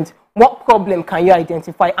environment, what problem can you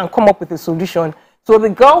identify and come up with a solution? So the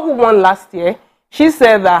girl who won last year, she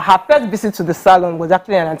said that her first visit to the salon was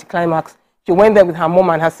actually an anticlimax. She went there with her mom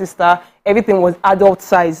and her sister, everything was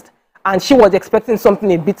adult-sized. And she was expecting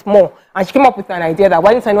something a bit more. And she came up with an idea that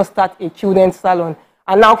why don't I not start a children's salon?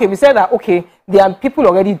 And now, okay, we said that, okay, there are people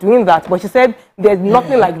already doing that. But she said there's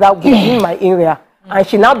nothing like that within my area. And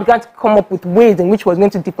she now began to come up with ways in which was going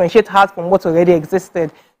to differentiate hers from what already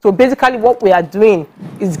existed. So basically what we are doing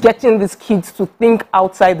is getting these kids to think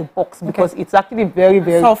outside the box because it's actually very,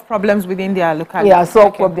 very... Solve problems within their locality. Yeah,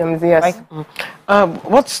 solve problems, yes.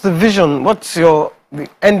 What's the vision? What's the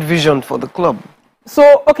end vision for the club?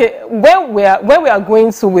 So, okay, where we are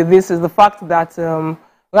going to with this is the fact that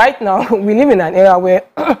right now we live in an era where,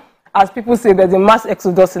 as people say, there's a mass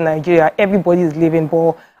exodus in Nigeria. Everybody is leaving,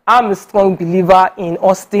 but I'm a strong believer in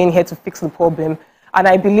us staying here to fix the problem. And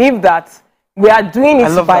I believe that we are doing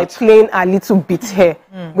it by playing a little bit here.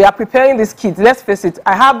 We are preparing these kids. Let's face it,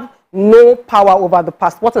 I have no power over the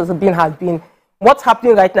past. What has been has been. What's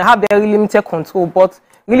happening right now, I have very limited control, but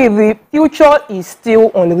really the future is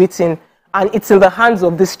still unwritten. And it's in the hands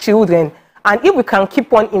of these children. And if we can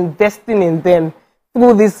keep on investing in them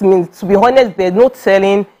through this means, to be honest, there's no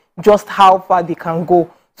telling just how far they can go.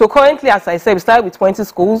 So currently, as I said, we started with 20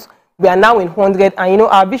 schools. We are now in 100. And, you know,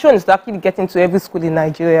 our vision is to actually get into every school in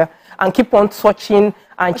Nigeria and keep on touching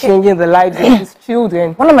and changing the lives of these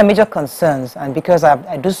children. One of my major concerns, and because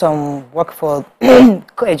I do some work for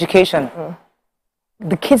education,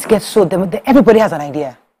 the kids get so, everybody has an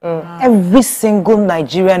idea. Every single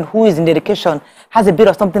Nigerian who is in education has a bit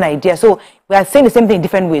of something idea. So we are saying the same thing in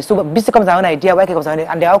different ways. So BC comes our own idea, YK comes our own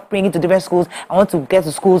idea, and they're all bringing it to different schools. I want to get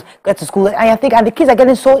to school. And I think, and the kids are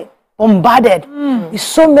getting so bombarded. There's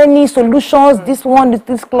so many solutions. This one,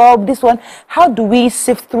 this club, this one. How do we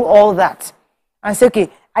sift through all that and say, okay,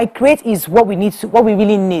 I create is what we need to, what we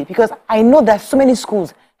really need? Because I know that so many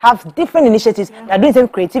schools have different initiatives. They're doing some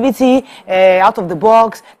creativity, out of the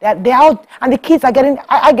box. They're out, and the kids are getting.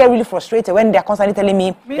 I get really frustrated when they're constantly telling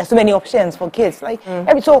me there's so many options for kids. Like,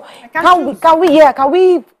 so can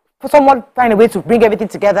we someone find a way to bring everything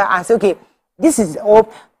together and say, okay, this is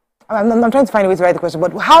all. I'm trying to find a way to write the question,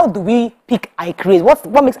 but how do we pick I Create?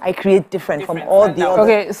 What makes I Create different from all the other?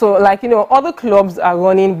 Okay, so like, you know, other clubs are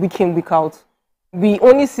running week in, week out. We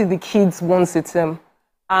only see the kids once a term.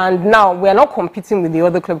 And now we are not competing with the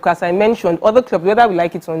other club because I mentioned other clubs, whether we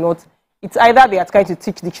like it or not, it's either they are trying to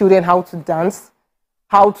teach the children how to dance,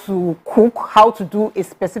 how to cook, how to do a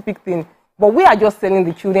specific thing. But we are just telling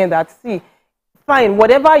the children that, see, fine,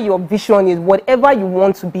 whatever your vision is, whatever you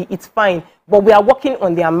want to be, it's fine. But we are working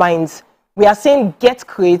on their minds. We are saying get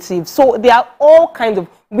creative. So there are all kinds of,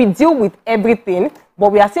 we deal with everything,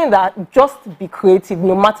 but we are saying that just be creative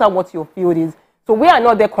no matter what your field is. So we are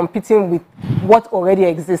not there competing with what already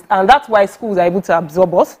exists. And that's why schools are able to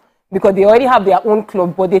absorb us, because they already have their own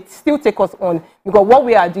club, but they still take us on. Because what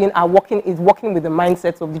we are doing is working with the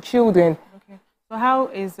mindsets of the children. Okay. So how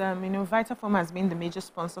is, you know, VitaFoam has been the major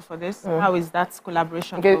sponsor for this. How is that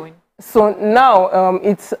collaboration going? So now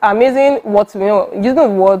it's amazing what, you know, using the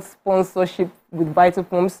word sponsorship with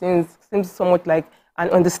VitaFoam seems somewhat like an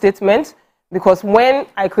understatement, because when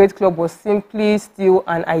I Create Club was simply still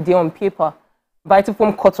an idea on paper,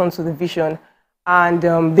 VitaFoam caught on to the vision, and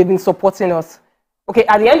they've been supporting us. Okay,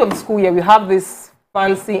 at the end of the school year, we have this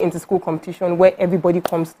fancy inter-school competition where everybody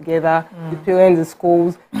comes together, the parents, the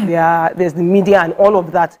schools, there's the media and all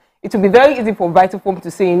of that. It will be very easy for VitaFoam to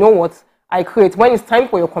say, you know what, I Create, when it's time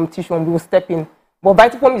for your competition, we will step in. But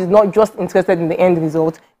VitaFoam is not just interested in the end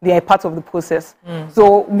result, they are part of the process.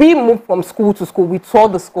 So we move from school to school, we tour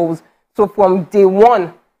the schools. So from day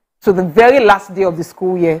one to the very last day of the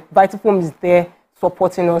school year, VitaFoam is there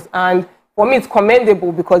supporting us. And for me, it's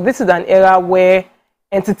commendable because this is an era where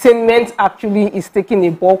entertainment actually is taking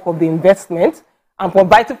a bulk of the investment. And for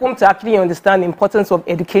VitaFoam to actually understand the importance of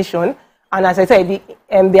education, and as I said,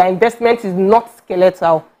 their investment is not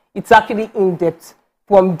skeletal, it's actually in-depth.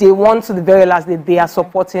 From day one to the very last day, they are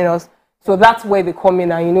supporting us. So that's where they come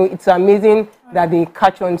in. And, you know, it's amazing that they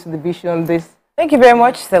catch on to the vision. Thank you very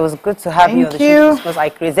much. That was good to have you on the show.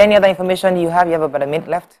 Thank Because is there any other information you have? You have about a minute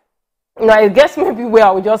left. No, I guess maybe where I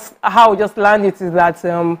would just land it is that,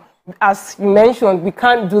 as you mentioned, we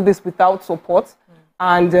can't do this without support.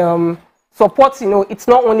 And support, it's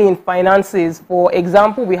not only in finances. For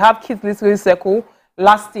example, we have Kids Literary Circle.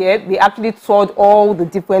 Last year, they actually toured all the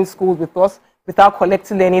different schools with us without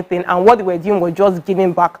collecting anything. And what they were doing was just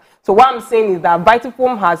giving back. So what I'm saying is that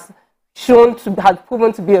Vitafoam has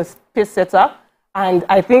proven to be a pace setter. And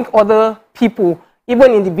I think other people,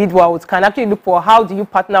 even individuals, can actually look for how do you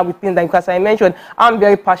partner with things. Because I mentioned, I'm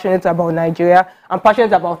very passionate about Nigeria. I'm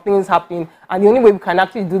passionate about things happening. And the only way we can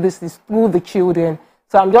actually do this is through the children.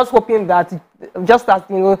 So I'm just hoping that, just as,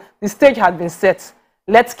 the stage has been set,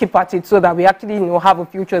 let's keep at it so that we actually, have a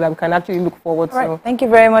future that we can actually look forward to. Right. Thank you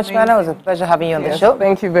very much, Mana. It was a pleasure having you on the show.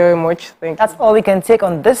 Thank you very much. Thank you. That's all we can take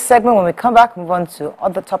on this segment. When we come back, move on to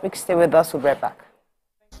other topics. Stay with us. We'll be right back.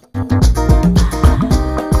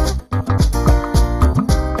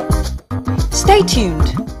 Stay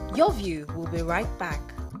tuned. Your View will be right back.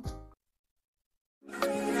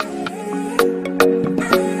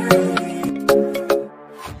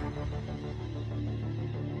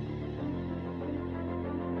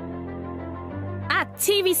 At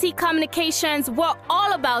TVC Communications, we're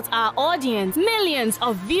all about our audience. Millions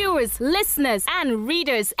of viewers, listeners, and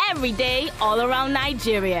readers every day all around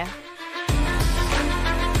Nigeria.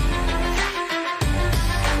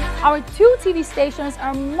 Our 2 TV stations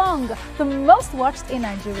are among the most watched in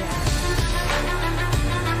Nigeria.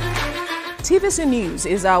 TVC News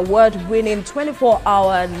is our award-winning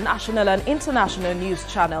 24-hour national and international news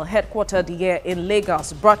channel headquartered here in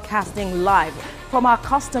Lagos, broadcasting live from our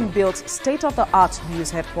custom-built state-of-the-art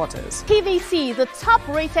news headquarters. TVC, the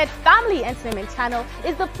top-rated family entertainment channel,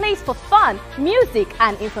 is the place for fun, music,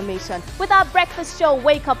 and information. With our breakfast show,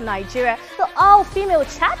 Wake Up Nigeria, the all-female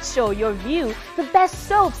chat show, Your View, the best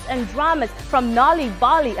soaps and dramas from Nolly,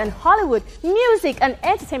 Bali, and Hollywood, music and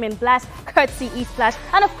entertainment blast, courtesy E-Splash,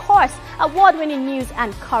 and of course, award-winning news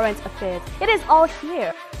and current affairs. It is all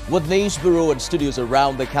here. With news bureau and studios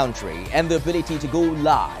around the country and the ability to go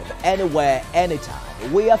live anywhere,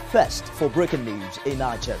 anytime, we are first for breaking news in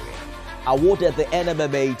Nigeria. Awarded the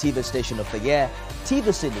NMMA TV Station of the Year,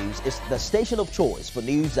 TVC News is the station of choice for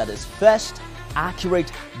news that is first,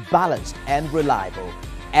 accurate, balanced, and reliable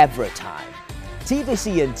every time.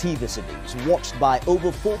 TVC and TVC News watched by over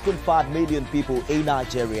 4.5 million people in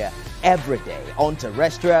Nigeria every day on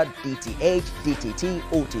terrestrial, DTH, DTT,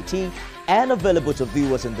 OTT, and available to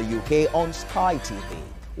viewers in the UK on Sky TV.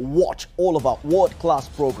 Watch all of our world-class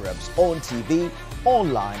programs on TV,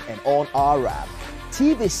 online, and on our app.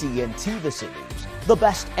 TVC and TVC News, the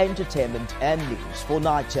best entertainment and news for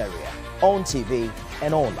Nigeria on TV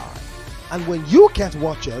and online. And when you can't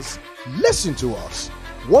watch us, listen to us.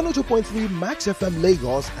 102.3 Max FM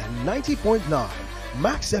Lagos and 90.9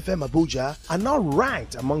 Max FM Abuja are now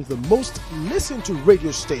ranked among the most listened to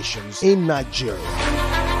radio stations in Nigeria.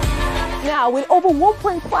 Now, with over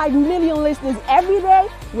 1.5 million listeners every day,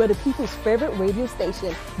 we're the people's favorite radio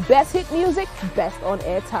station. Best hit music, best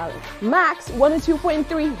on-air talent. Max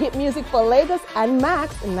 102.3 hit music for Lagos and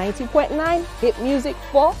Max 90.9 hit music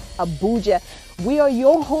for Abuja. We are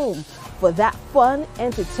your home for that fun,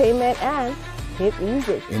 entertainment, and hit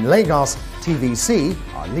music. In Lagos, TVC,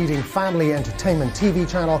 our leading family entertainment TV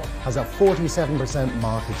channel, has a 47%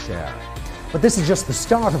 market share. But this is just the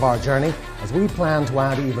start of our journey, as we plan to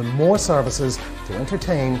add even more services to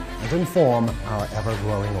entertain and inform our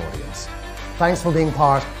ever-growing audience. Thanks for being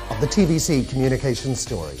part of the TVC communication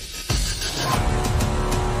story.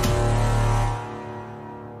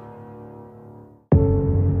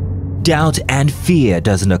 Doubt and fear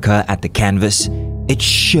doesn't occur at the canvas, it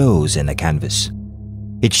shows in the canvas.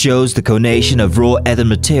 It shows the conation of raw earthen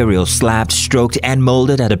material slabbed, stroked and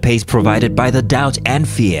molded at a pace provided by the doubt and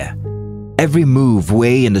fear. Every move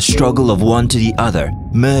way in the struggle of one to the other,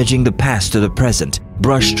 merging the past to the present,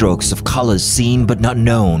 brushstrokes of colors seen but not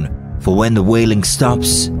known. For when the wailing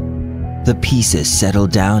stops, the pieces settle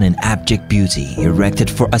down in abject beauty erected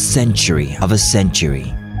for a century of a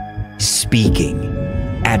century. Speaking,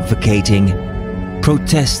 advocating,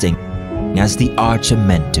 protesting as the arts are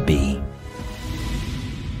meant to be.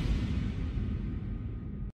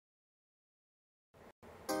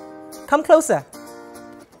 Come closer.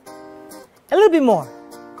 A little bit more.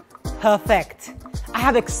 Perfect. I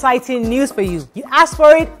have exciting news for you. You asked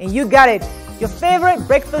for it and you got it. Your favorite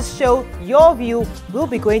breakfast show, Your View, will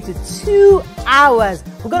be going to 2 hours.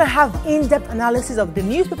 We're going to have in-depth analysis of the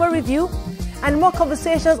newspaper review and more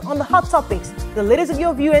conversations on the hot topics the ladies of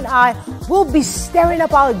Your View and I will be stirring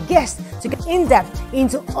up our guests to get in-depth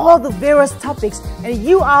into all the various topics, and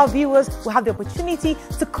you, our viewers, will have the opportunity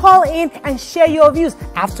to call in and share your views.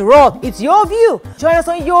 After all, it's your view. Join us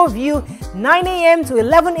on Your View, 9 a.m. to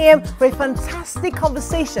 11 a.m. for a fantastic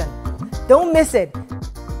conversation. Don't miss it.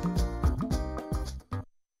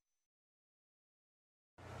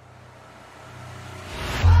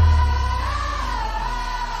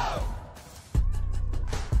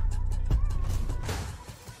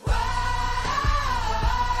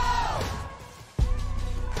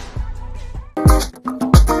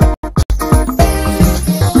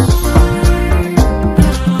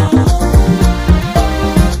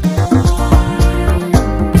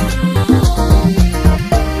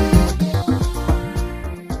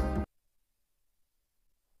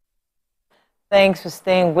 Thanks for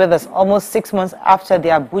staying with us. Almost 6 months after the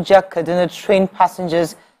Abuja-Kaduna train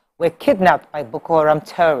passengers were kidnapped by Boko Haram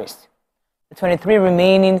terrorists, the 23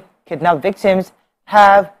 remaining kidnapped victims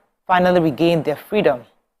have finally regained their freedom.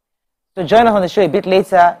 So join us on the show a bit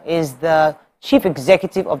later is the Chief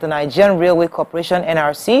Executive of the Nigerian Railway Corporation,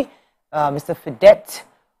 NRC, Mr. Fidet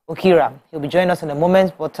Okira. He'll be joining us in a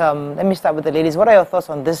moment, but let me start with the ladies. What are your thoughts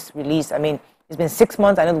on this release? I mean, it's been 6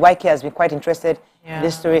 months. I know YK has been quite interested in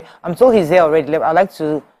this story. I'm told he's there already. I'd like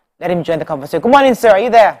to let him join the conversation. Good morning, sir. Are you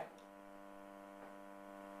there?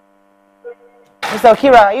 Mr.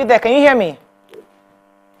 Okira, are you there? Can you hear me?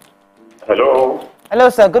 Hello. Hello,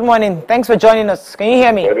 sir. Good morning. Thanks for joining us. Can you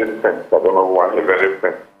hear me? Very faint. I don't know why. Very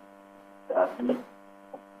faint.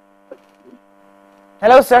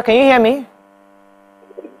 Hello, sir. Can you hear me?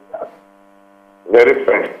 Very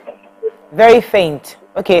faint. Very faint.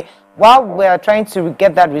 Okay. While we are trying to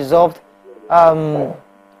get that resolved, when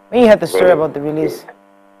you heard the story about the release.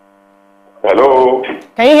 Hello.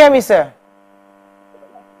 Can you hear me, sir?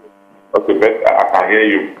 Okay, but I can hear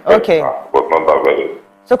you. Okay. But not that very.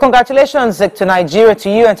 So congratulations to Nigeria, to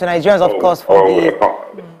you and to Nigerians, of course, for the...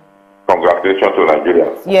 Congratulations to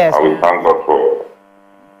Nigeria. Yes. I will thank God for...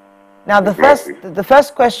 Now, the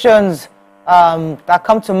first questions that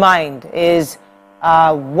come to mind is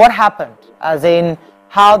what happened, as in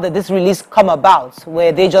how did this release come about?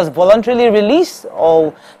 Were they just voluntarily released,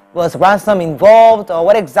 or was ransom involved, or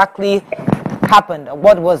what exactly happened?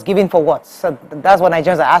 What was given for what? So that's what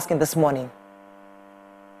Nigerians are asking this morning.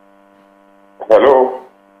 Hello?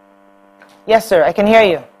 Yes, sir, I can hear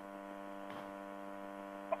you.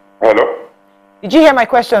 Hello? Did you hear my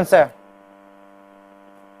question, sir?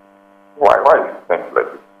 Why? Thanks,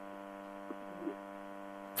 like this.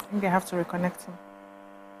 I think they have to reconnect him.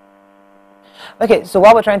 Okay, so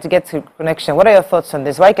while we're trying to get to connection, what are your thoughts on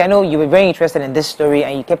this? Like, I know you were very interested in this story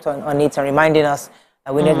and you kept on it and reminding us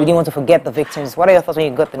that we didn't want to forget the victims. What are your thoughts when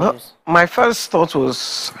you got the news? My first thought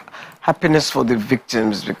was happiness for the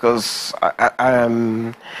victims, because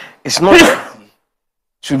it's not easy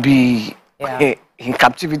to be in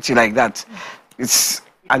captivity like that.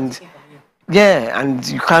 And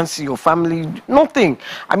you can't see your family, nothing.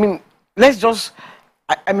 I mean,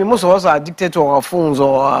 most of us are addicted to our phones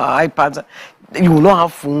or our iPads. You will not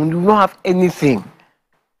have phone, you will not have anything.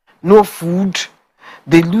 No food,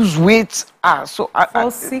 they lose weight. Fall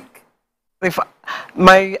sick.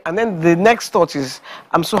 And then the next thought is,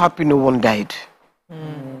 I'm so happy no one died.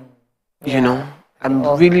 You know, I'm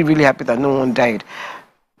really, really happy that no one died.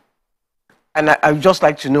 And I would just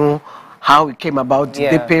like to know how it came about.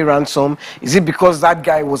 Did they pay ransom? Is it because that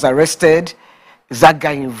guy was arrested? Is that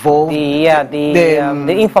guy involved?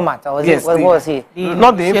 The informant, or what was he?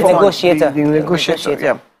 Not the informant. Negotiator. The negotiator,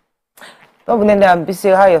 yeah. How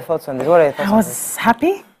are your thoughts on this? What are your thoughts I was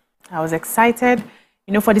happy. I was excited.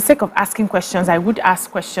 You know, for the sake of asking questions, I would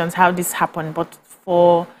ask questions how this happened. But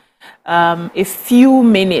for a few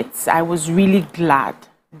minutes, I was really glad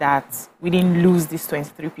that we didn't lose these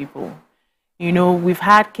 23 people. You know, we've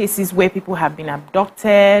had cases where people have been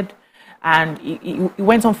abducted, and it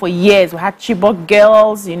went on for years. We had Chibok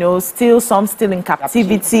girls, you know, some still in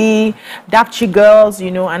captivity, Dapchi girls,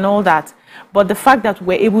 you know, and all that. But the fact that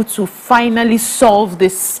we're able to finally solve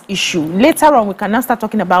this issue, later on we can now start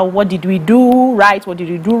talking about what did we do right, what did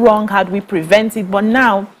we do wrong, how do we prevent it. But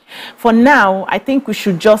now, for now, I think we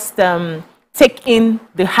should just take in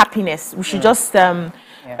the happiness. We should just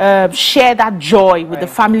share that joy with the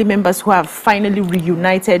family members who have finally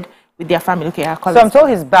reunited with their family. Okay, I'll call So I'm told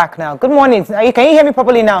he's back now. Good morning. Can you hear me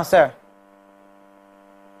properly now, sir?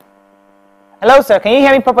 Hello, sir. Can you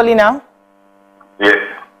hear me properly now? Yes.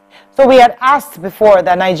 So we had asked before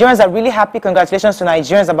that Nigerians are really happy. Congratulations to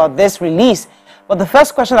Nigerians about this release. But the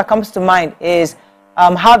first question that comes to mind is,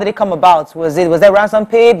 how did it come about? Was there ransom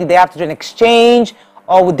paid? Did they have to do an exchange?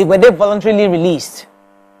 Or were they voluntarily released?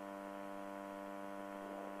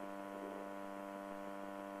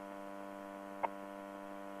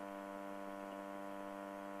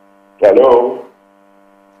 Hello?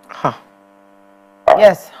 Huh.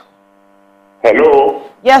 Yes. Hello?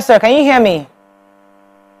 Yes, sir. Can you hear me?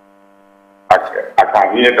 I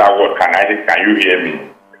can hear that word. Can you hear me?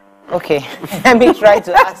 Okay. Let me try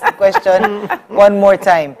to ask the question one more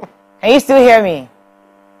time. Can you still hear me?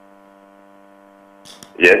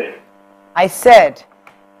 Yes. I said,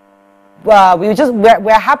 well,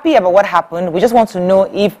 we're happy about what happened. We just want to know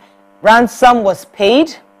if ransom was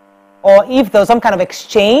paid, or if there was some kind of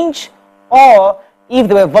exchange, or if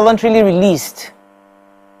they were voluntarily released.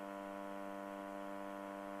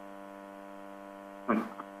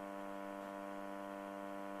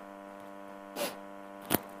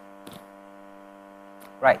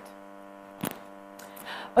 Right.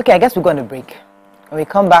 Okay, I guess we're going to break. When we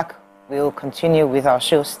come back, we'll continue with our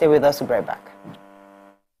show. Stay with us. We'll be right back.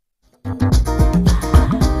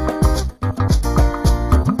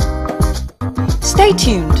 Stay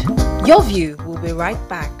tuned. Your View will be right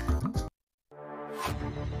back.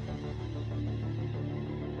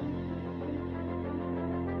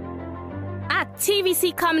 At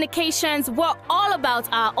TVC Communications, we're all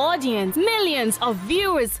about our audience. Millions of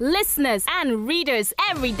viewers, listeners, and readers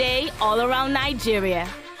every day all around Nigeria.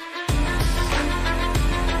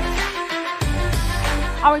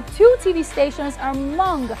 Our 2 TV stations are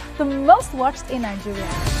among the most watched in Nigeria.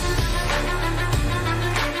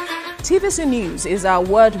 TVC News is our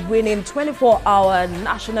award-winning 24-hour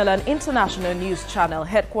national and international news channel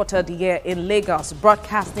headquartered here in Lagos,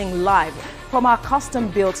 broadcasting live from our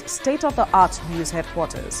custom-built state-of-the-art news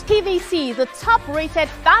headquarters. TVC, the top-rated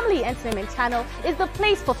family entertainment channel, is the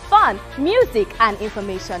place for fun, music, and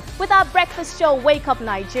information. With our breakfast show, Wake Up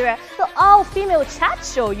Nigeria, the all-female chat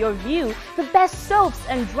show, Your View, the best soaps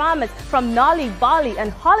and dramas from Nolly, Bali,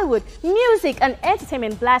 and Hollywood, music and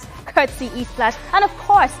entertainment blast, courtesy E-Splash, and of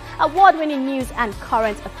course, award-winning news and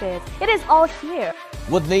current affairs. It is all here.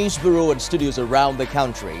 With news bureau and studios around the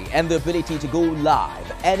country and the ability to go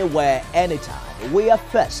live anywhere, anytime, we are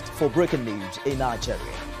first for breaking news in Nigeria.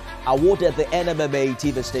 Awarded the NMMA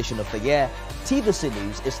TV Station of the Year, TVC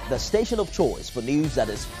News is the station of choice for news that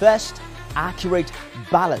is first, accurate,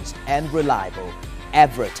 balanced, and reliable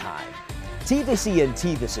every time. TVC and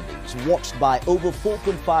TVC News watched by over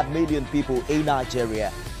 4.5 million people in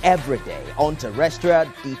Nigeria every day on terrestrial,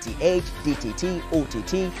 DTH, DTT,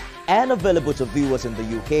 OTT, and available to viewers in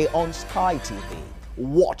the UK on Sky TV.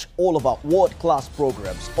 Watch all of our world-class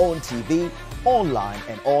programs on TV, online,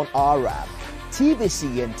 and on our app.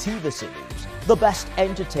 TVC and TVC News, the best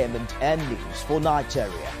entertainment and news for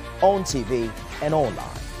Nigeria on TV and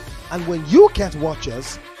online. And when you can't watch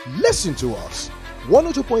us, listen to us.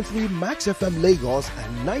 102.3 Max FM Lagos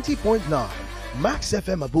and 90.9 Max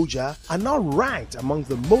FM Abuja are now ranked among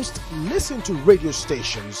the most listened to radio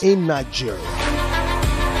stations in Nigeria.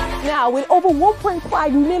 Now, with over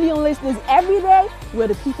 1.5 million listeners every day, we're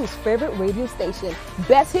the people's favorite radio station.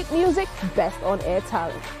 Best hit music, best on-air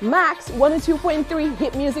talent. Max 102.3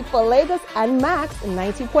 hit music for Lagos and Max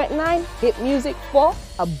 90.9 hit music for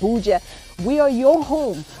Abuja. We are your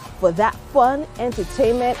home for that fun,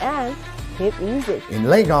 entertainment, and hit music. In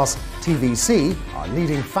Lagos, TVC, our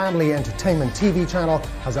leading family entertainment TV channel,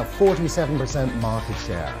 has a 47% market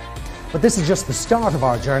share. But this is just the start of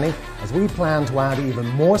our journey, as we plan to add even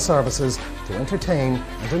more services to entertain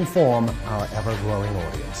and inform our ever-growing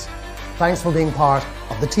audience. Thanks for being part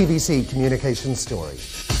of the TVC communication story.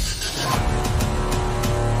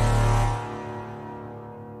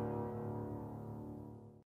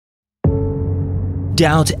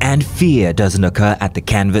 Doubt and fear doesn't occur at the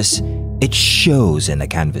canvas, it shows in the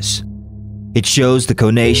canvas. It shows the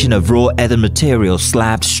conation of raw earthen material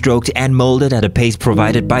slabbed, stroked, and molded at a pace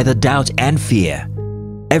provided by the doubt and fear.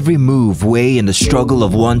 Every move way in the struggle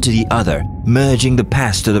of one to the other, merging the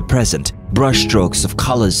past to the present, brushstrokes of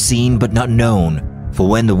colors seen but not known. For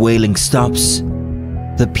when the wailing stops,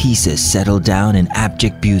 the pieces settle down in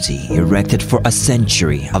abject beauty erected for a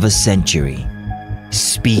century of a century.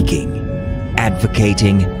 Speaking,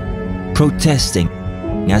 advocating, protesting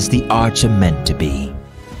as the arts are meant to be.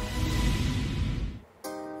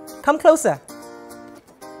 Come closer.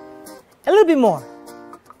 A little bit more.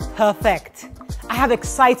 Perfect. I have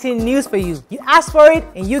exciting news for you. You asked for it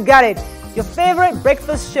and you got it. Your favorite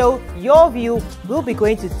breakfast show, Your View, will be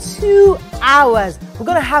going to 2 hours. We're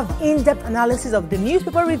going to have in-depth analysis of the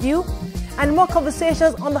newspaper review and more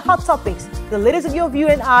conversations on the hot topics. The ladies of Your View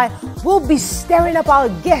and I will be stirring up our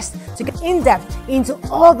guests to get in-depth into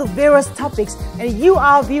all the various topics, and you,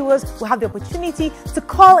 our viewers, will have the opportunity to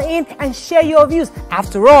call in and share your views.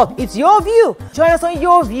 After all, it's your view. Join us on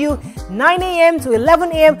Your View, 9 a.m. to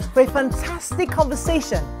 11 a.m. for a fantastic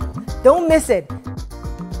conversation. Don't miss it.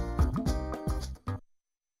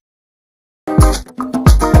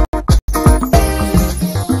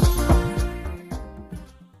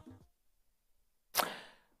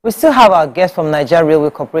 We still have our guest from Nigeria Railway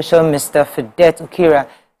Corporation, Mr. Fidet Okira.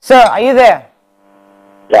 Sir, are you there?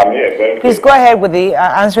 Yeah, I'm here. Please go ahead with the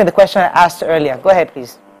answering the question I asked earlier. Go ahead,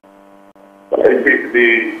 please.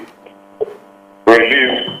 The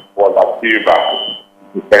release was achieved by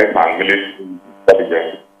defense and military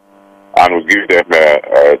intelligence, and we give them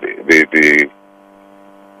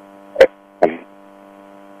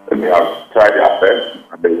they have tried their best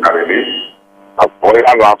and they are released. And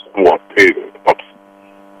whatever ransom was paid,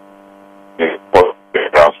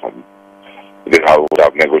 they would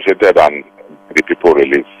have negotiated and the people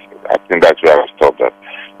released. I think that's where I stopped that.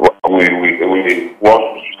 We want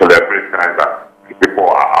to celebrate time that the people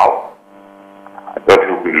are out. I don't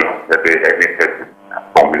think we lost any person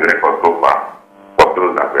from the record so far for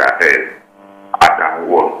those that were ahead. And that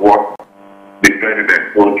was what the president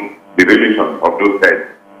told the relation of those heads,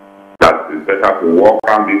 that it's better to work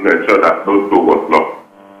on this to ensure that no soul was lost.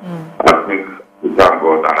 I think we thank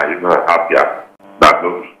God, and I even happier that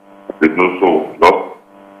there's no soul lost,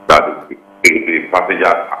 that the passengers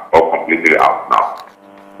are all completely out now.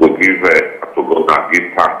 We give to God and give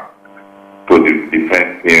thanks to the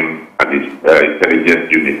defense team and the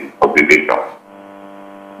intelligence unit of the nation.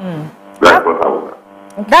 That's what I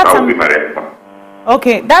would be my response.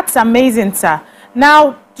 Okay, that's amazing, sir.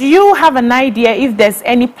 Now, do you have an idea if there's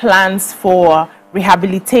any plans for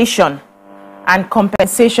rehabilitation and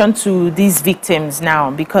compensation to these victims now?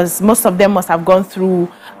 Because most of them must have gone through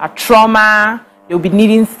a trauma. They'll be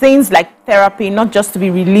needing things like therapy, not just to be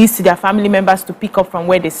released to their family members to pick up from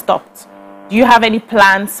where they stopped. Do you have any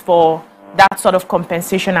plans for that sort of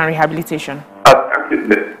compensation and rehabilitation?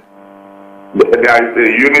 There is a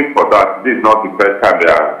unit for that. This is not the first time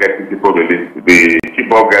they are getting people released. The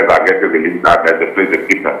cheaper girls are getting released and there's a place to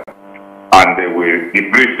keep them. And they will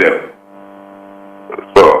debrief them.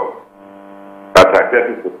 So, as I said,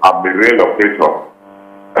 I'm the rail operator.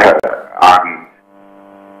 And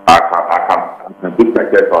I can put my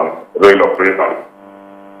head on rail operation.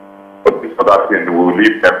 But this other thing, we will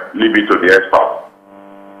leave it to the experts.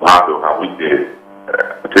 How to have with the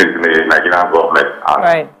Nigerian government.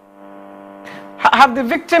 Right. Have the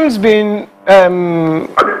victims been,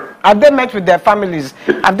 have they met with their families?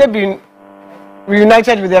 Have they been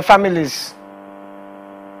reunited with their families?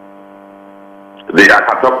 I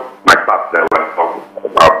can talk my staff there. We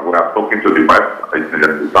are talking to the wife,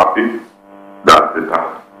 StarTimes, that they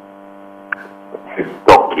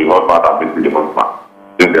talk to the husband and visit the husband.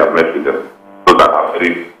 Then they have met with them. So that are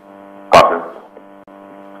very perfect.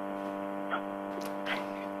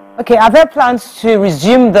 Okay, are there plans to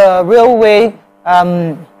resume the railway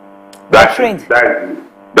trains?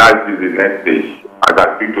 That is the next stage. I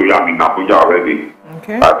got speak to you, I'm in Abuja already.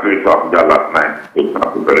 Okay. I flew to Abuja last night to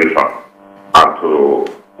start preparation and to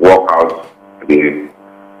work out the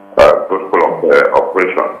protocol of the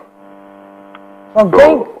operation. We're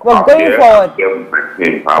going forward.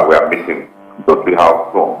 And we are meeting to see how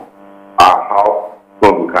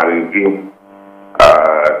soon we can resume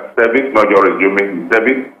service, not just resuming the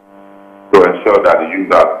service, to ensure that the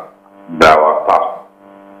users that our staff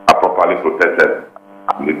are properly protected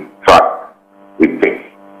and the track is safe.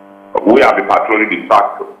 We have been patrolling the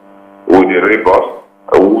track with the rail bus.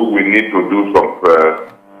 We need to do some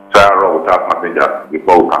trial run without passengers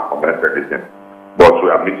before we can commence anything. But we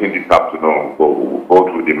are meeting this afternoon. We'll go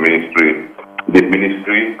to the ministry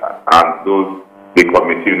and those, the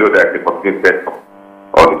committee, there's a committee set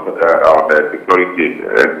on the security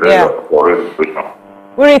for registration.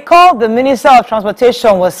 We recall the Minister of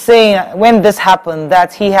Transportation was saying when this happened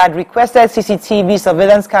that he had requested CCTV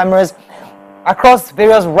surveillance cameras across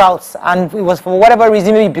various routes, and it was for whatever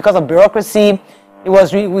reason, maybe because of bureaucracy, they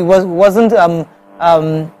weren't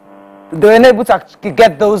able to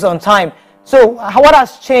get those on time. So what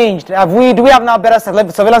has changed? Do we have now better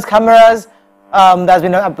surveillance cameras that's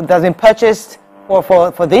been purchased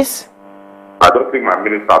for this? I don't think my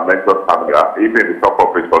minister mentioned camera, even the top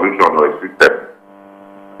of a solution or a system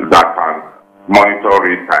that can monitor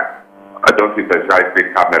real time. I don't think it's a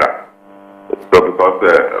camera. So because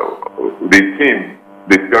the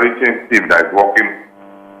security team that is working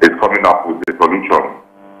is coming up with a solution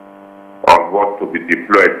on what to be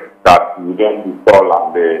deployed that we don't install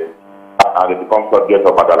and it becomes subject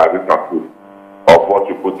of analysis of what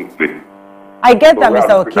you put in place. I get that,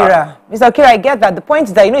 Mr. Okira. Mr. Okira, I get that. The point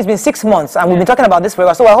is that, it's been 6 months and we've been talking about this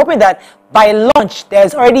forever. So we're hoping that by launch,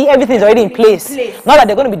 everything is already in place. Not that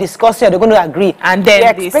they're going to be discussing or they're going to agree. And then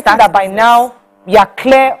we're expecting that by now, we are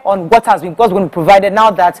clear on what's going to be provided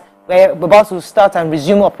now that we're about to start and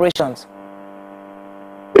resume operations.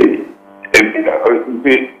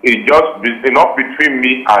 It's just enough between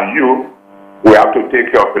me and you. We have to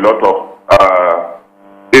take care of a lot of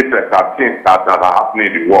these are things that are happening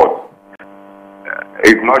in the world.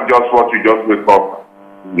 It's not just what you just wake up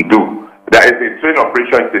and do. There is a train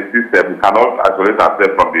operation in the system. We cannot isolate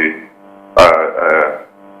ourselves from the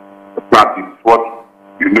practice. What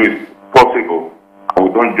you know is possible, and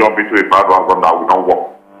we don't jump into a background that we don't work.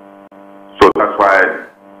 So that's why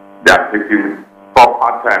they are taking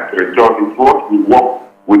proper time to ensure it's what we work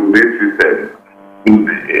with the system. And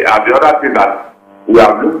the other thing that we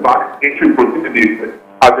have looked back into protecting these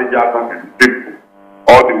passengers and people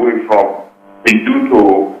all the way from Idu to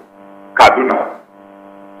Kaduna.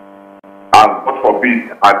 And God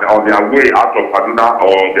forbid, on their way out of Kaduna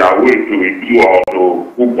or their way to Idu or to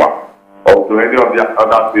Popuar or to any of the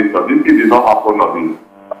other stations, this thing did not happen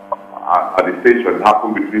at the station, it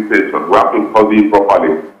happened between stations. We have to study it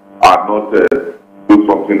properly and not do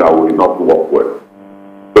something that will not work well.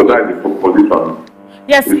 So that is the proposition.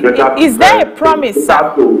 Yes, is there a promise,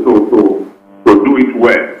 sir? To do it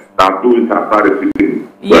well and do it as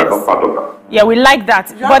repeating. Yes. We are not part of that. Yeah, we like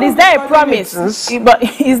that. But is there a promise? But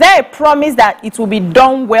is there a promise that it will be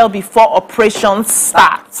done well before operation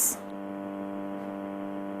starts?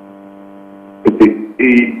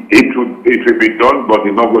 It will be done, but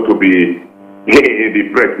it's not going to be in the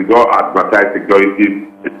press. You don't advertise security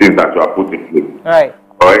things that you are putting in place. Right.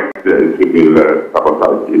 Alright,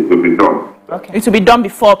 it will be done. Okay. It will be done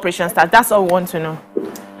before operation starts. That's all we want to know.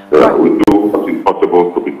 We do what is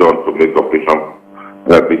possible to be done to make operation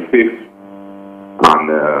be safe and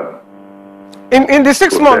in the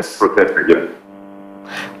 6 months. Protest again.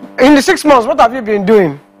 In the 6 months, what have you been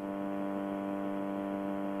doing?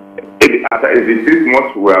 In the 6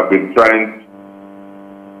 months, we have been trying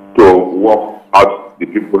to work out the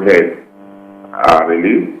people's heads.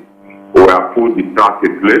 Really, we have put the track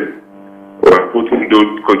in place. We are putting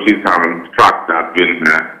those coaches and tracks that have been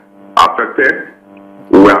affected.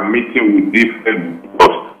 We are meeting with different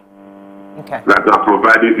posts that are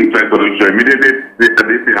providing different solutions. Immediately this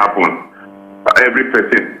thing happened, every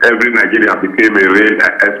person, every Nigerian became a real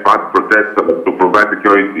expert protester to provide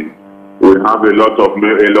security. We have a lot of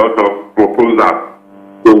proposals,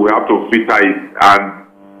 so we have to filter it, and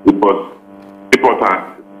it was important.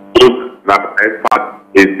 Those that are experts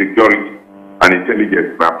in security and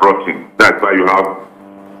intelligence were brought in. That's why you have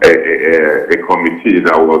a committee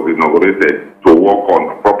that was inaugurated to work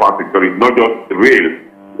on proper security, not just the rail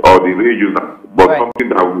or the rail user, but something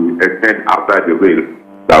that will extend outside the rail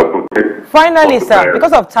that will protect. Finally, sir,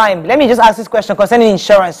 because of time, let me just ask this question concerning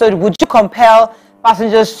insurance. So would you compel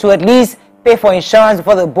passengers to at least pay for insurance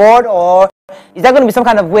before the board, or is there going to be some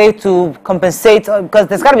kind of way to compensate? Because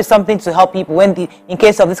there's got to be something to help people in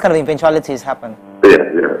case of this kind of eventualities happen. Yeah.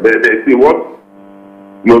 They see what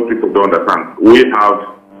most people don't understand. We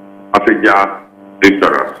have passenger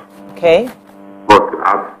insurance. Okay. But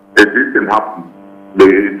as this thing happens,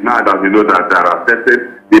 it's now that you know that there are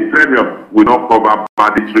certain, the premium will not cover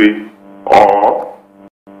banditry or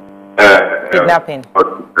kidnapping.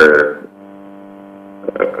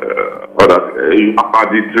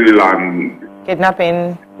 Banditry and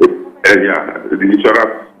kidnapping. The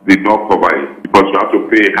insurance did not cover it because you have to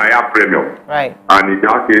pay a higher premium. Right. And in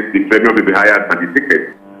that case, the premium will be higher than the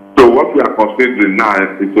ticket. So what we are considering now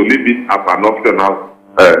is to leave it as an optional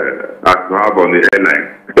as you have on the airline.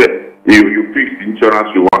 You pick the insurance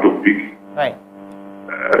you want to pick. Right.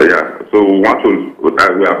 So we want to,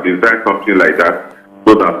 we have designed something like that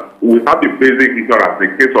so that we have the basic insurance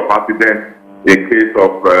in case of accident, in case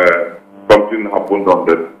of something happens on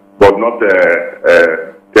this, but not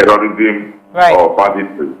terrorism or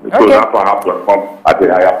banditry. So that perhaps will come at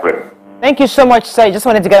a higher price. Thank you so much, sir. I just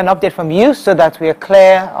wanted to get an update from you so that we are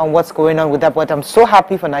clear on what's going on with that. But I'm so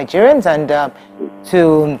happy for Nigerians and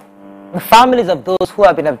to the families of those who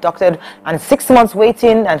have been abducted and 6 months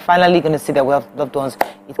waiting and finally going to see their loved ones.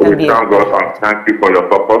 It can be. Thank God and thank you for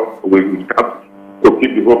your support. We have to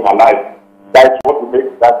keep the hope alive. That's what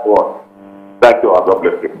makes that work. Thank you. God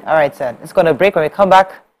bless you. All right, sir. It's going to break. When we come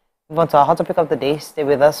back, move on to our hot topic of the day. Stay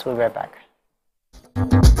with us. We'll be right back.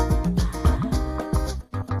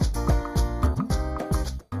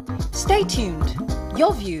 Stay tuned.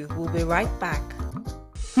 Your View will be right back.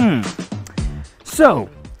 So,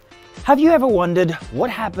 have you ever wondered what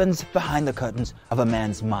happens behind the curtains of a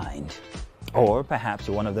man's mind? Or perhaps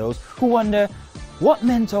you're one of those who wonder what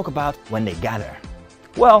men talk about when they gather.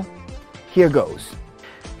 Well, here goes.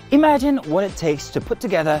 Imagine what it takes to put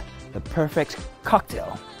together the perfect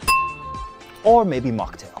cocktail. Or maybe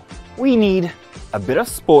mocktail. We need a bit of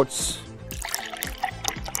sports,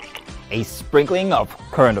 a sprinkling of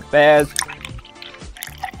current affairs,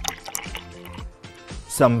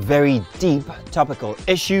 some very deep topical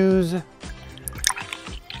issues,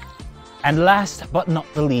 And last but not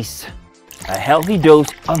the least, a healthy dose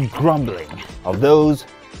of grumbling of those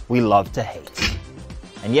we love to hate.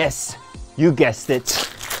 And yes, you guessed it,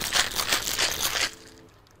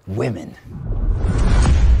 women.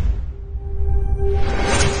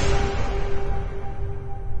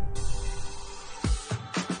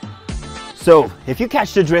 So, if you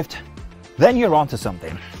catch the drift, then you're onto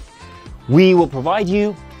something. We will provide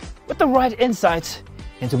you with the right insights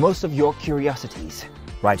into most of your curiosities,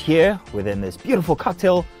 right here within this beautiful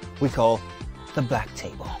cocktail we call the Black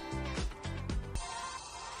Table.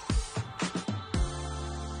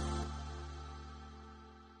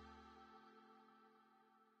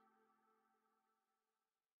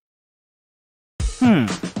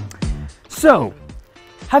 So,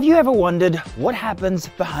 have you ever wondered what happens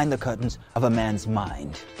behind the curtains of a man's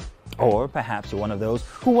mind? Or perhaps you're one of those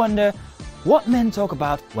who wonder what men talk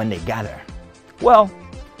about when they gather. Well,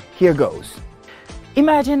 here goes.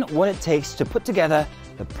 Imagine what it takes to put together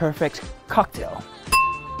the perfect cocktail.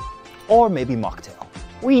 Or maybe mocktail.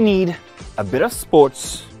 We need a bit of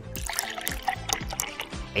sports,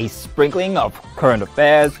 a sprinkling of current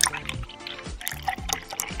affairs,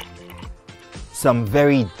 some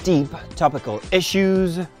very deep topical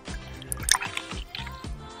issues,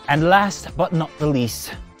 and last but not the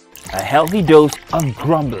least, a healthy dose of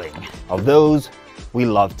grumbling of those we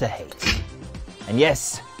love to hate. And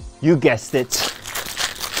yes, you guessed it,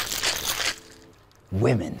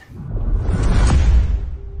 women.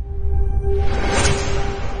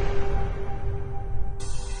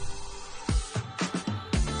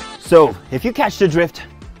 So, if you catch the drift,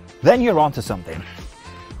 then you're onto something.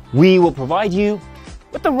 We will provide you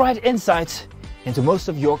with the right insights into most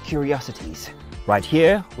of your curiosities, right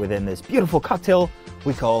here within this beautiful cocktail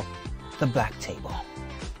we call the Black Table.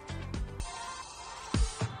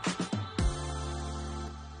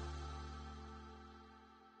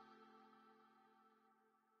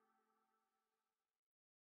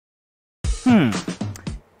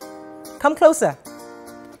 Come closer.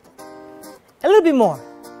 A little bit more.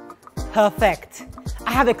 Perfect.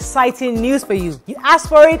 I have exciting news for you. You asked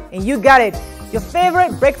for it and you got it. Your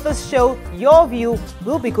favorite breakfast show, Your View,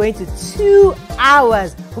 will be going to 2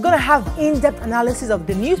 hours. We're going to have in-depth analysis of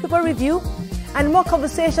the newspaper review and more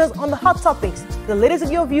conversations on the hot topics. The ladies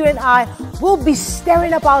of Your View and I will be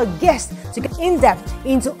stirring up our guests to get in-depth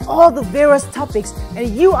into all the various topics, and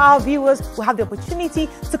you, our viewers, will have the opportunity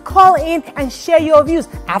to call in and share your views.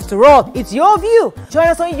 After all, it's Your View. Join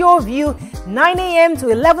us on Your View, 9 a.m. to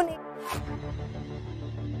 11 a.m.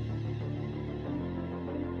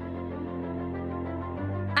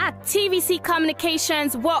 At TVC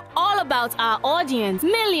Communications, we're all about our audience.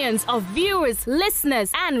 Millions of viewers,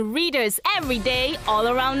 listeners, and readers every day all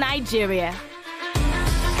around Nigeria.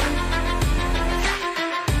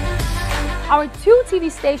 Our 2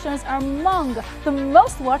 TV stations are among the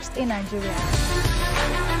most watched in Nigeria.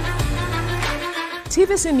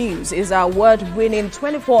 TVC News is our award-winning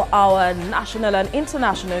 24-hour national and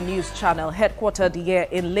international news channel headquartered here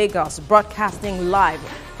in Lagos, broadcasting live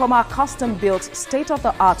from our custom-built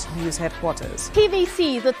state-of-the-art news headquarters.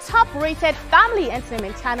 TVC, the top-rated family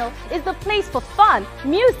entertainment channel, is the place for fun,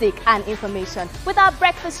 music, and information. With our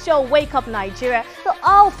breakfast show, Wake Up Nigeria, the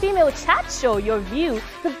all-female chat show, Your View,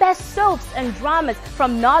 the best soaps and dramas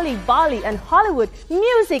from Nolly, Bali, and Hollywood,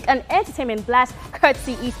 music and entertainment blast,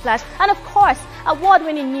 courtesy E-Splash, and of course,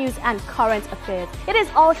 award-winning news and current affairs. It is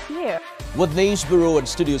all here. With news bureau and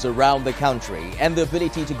studios around the country and the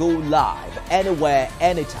ability to go live anywhere,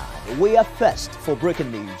 anytime, we are first for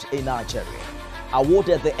breaking news in Nigeria.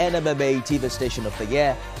 Awarded the NMMA TV Station of the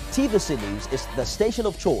Year, TVC News is the station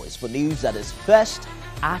of choice for news that is first,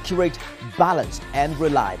 accurate, balanced, and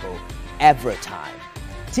reliable every time.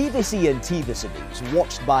 TVC and TVC News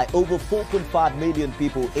watched by over 4.5 million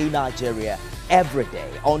people in Nigeria every day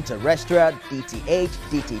on terrestrial, DTH,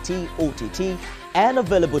 DTT, OTT, and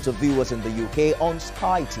available to viewers in the UK on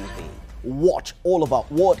Sky TV. Watch all of our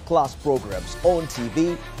world-class programs on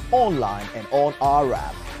TV, online, and on our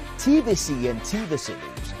app. TVC and TVC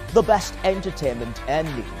News, the best entertainment and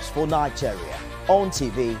news for Nigeria on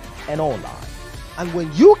TV and online. And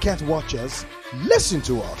when you can't watch us, listen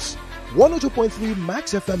to us. 102.3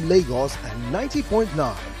 Max FM Lagos and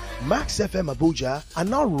 90.9 Max FM Abuja are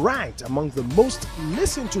now ranked among the most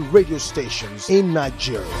listened to radio stations in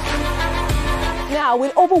Nigeria. Now,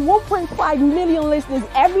 with over 1.5 million listeners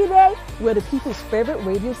every day, we're the people's favorite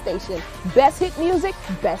radio station. Best hit music,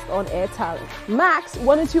 best on-air talent. Max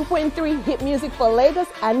 102.3 hit music for Lagos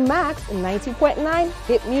and Max 90.9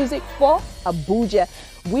 hit music for Abuja.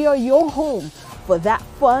 We are your home for that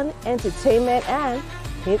fun, entertainment, and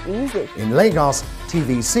hit music. In Lagos,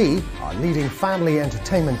 TVC, our leading family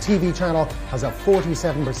entertainment TV channel, has a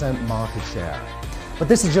 47% market share. But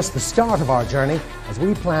this is just the start of our journey, as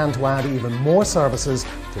we plan to add even more services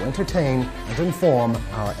to entertain and inform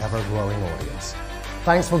our ever-growing audience.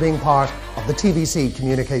 Thanks for being part of the TVC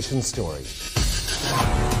communication story.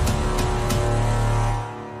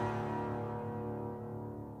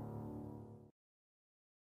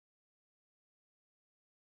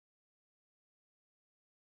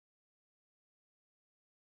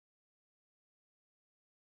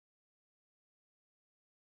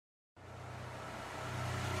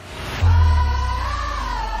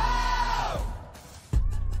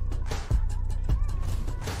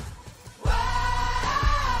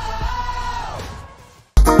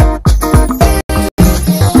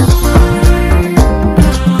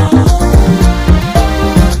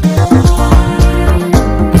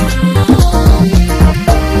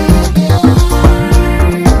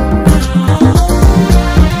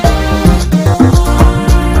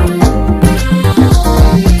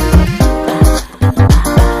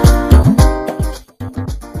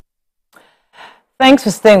 Thanks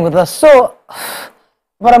for staying with us. So,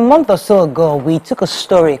 about a month or so ago, we took a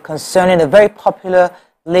story concerning a very popular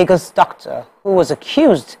Lagos doctor who was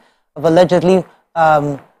accused of allegedly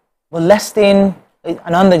molesting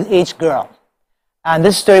an underage girl. And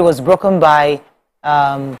this story was broken by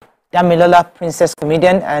Damilola, Princess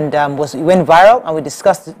Comedian, and it went viral, and we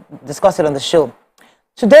discussed it on the show.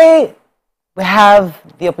 Today, we have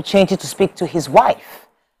the opportunity to speak to his wife,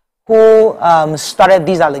 who started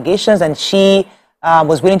these allegations, and she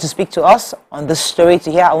was willing to speak to us on this story,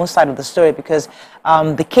 to hear our own side of the story, because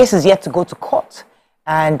the case is yet to go to court,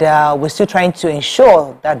 and we're still trying to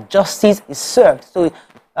ensure that justice is served. So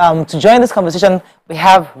to join this conversation, we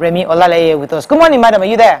have Remi Olaleye with us. Good morning, madam. Are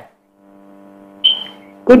you there?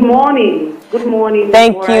 Good morning. Good morning.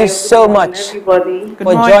 Thank you so much everybody.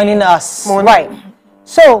 for joining us. Right.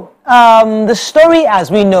 So the story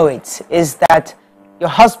as we know it is that your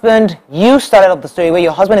husband, you started off the story where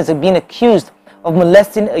your husband is being accused of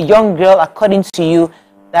molesting a young girl, according to you,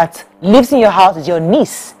 that lives in your house, is your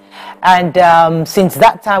niece. And since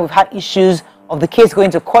that time, we've had issues of the case going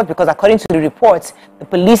to court, because according to the reports, the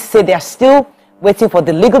police say they are still waiting for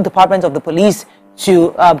the legal department of the police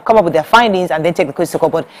to come up with their findings and then take the case to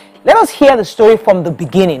court. But let us hear the story from the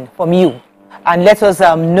beginning, from you, and let us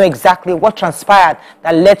know exactly what transpired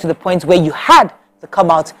that led to the point where you had to come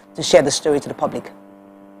out to share the story to the public.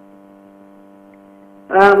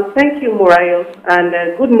 Thank you, Morayos,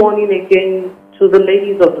 and good morning again to the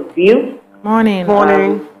ladies of The View. Morning.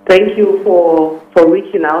 Thank you for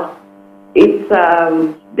reaching out. It's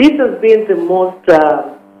this has been the most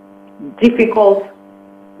difficult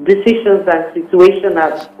decisions and situation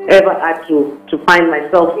I've ever had to find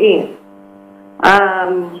myself in.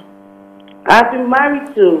 I've been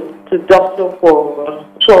married to Doctor for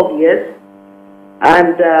 12 years,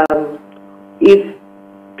 and if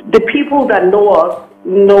the people that know us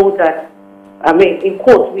know that, I mean, in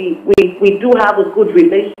quotes, we do have a good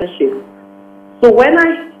relationship. So when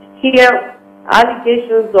I hear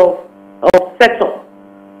allegations of setup,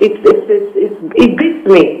 it beats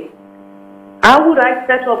me. How would I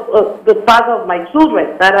set up the father of my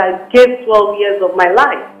children that I gave 12 years of my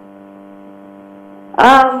life?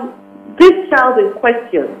 This child in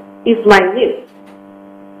question is my niece.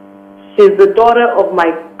 She's the daughter of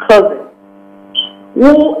my cousin,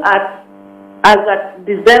 who as at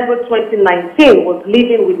December 2019 was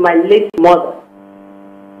living with my late mother,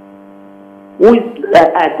 who is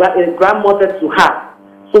a grandmother to her.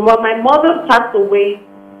 So when my mother passed away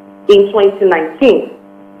in 2019,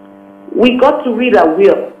 we got to read her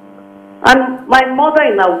will. And my mother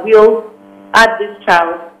in her will had this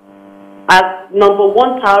child as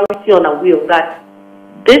 #1 priority on her will, that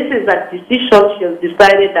this is a decision she has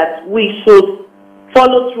decided that we should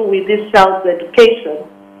follow through with this child's education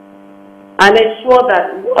and ensure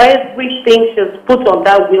that everything she has put on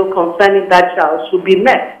that will concerning that child should be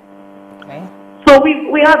met. Okay. So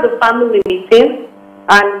we had the family meeting,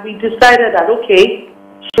 and we decided that, okay,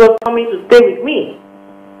 she was coming to stay with me.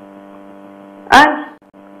 And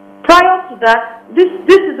prior to that, this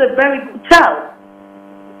is a very good child.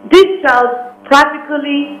 This child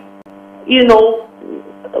practically, you know,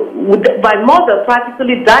 my mother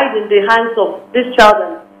practically died in the hands of this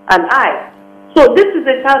child and I. So this is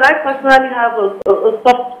a child I personally have a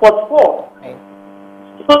soft spot for. Okay.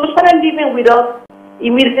 So she started living with us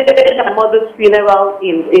immediately after my mother's funeral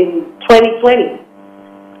in 2020.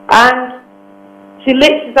 And she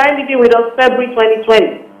started living with us February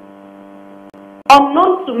 2020.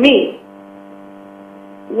 Unknown to me,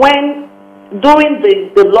 when during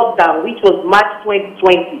the lockdown, which was March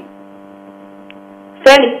 2020,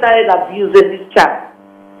 Femi started abusing this child.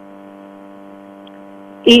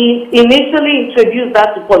 He initially introduced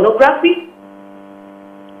her to pornography,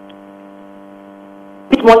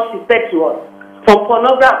 which much she said to us. From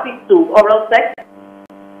pornography to oral sex,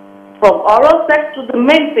 from oral sex to the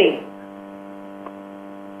main thing.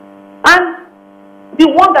 And the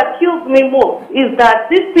one that kills me most is that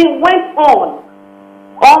this thing went on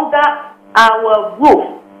under our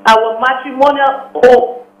roof, our matrimonial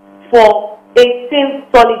home, for 18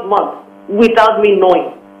 solid months without me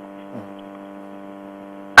knowing.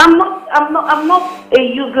 I'm not a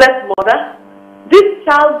useless mother. This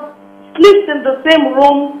child sleeps in the same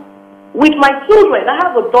room with my children. I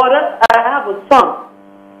have a daughter, I have a son.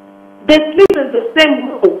 They sleep in the same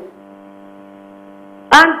room.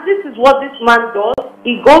 And this is what this man does.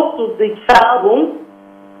 He goes to the child room,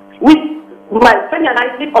 which my friend and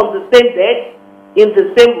I sleep on the same bed, in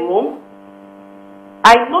the same room.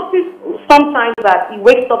 I notice sometimes that he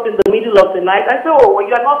wakes up in the middle of the night. I say, oh, well,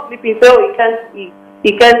 you are not sleeping. He said, oh, he can't sleep.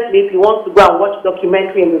 He wants to go and watch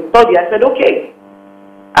documentary in the study. I said, okay.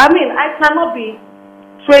 I mean, I cannot be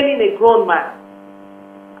training a grown man.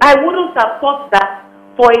 I wouldn't have thought that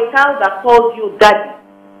for a child that calls you daddy,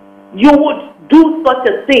 you would do such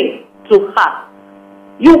a thing to her.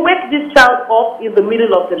 You wake this child up in the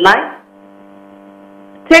middle of the night,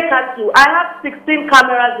 take her to, I have 16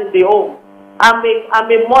 cameras in the home. I'm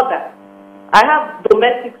a mother. I have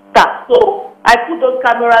domestic staff, so I put those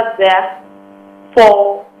cameras there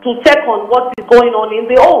to check on what is going on in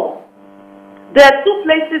the home. There are two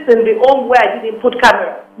places in the home where I didn't put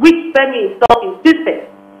cameras, which Femi himself insisted.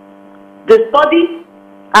 The study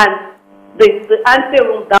and the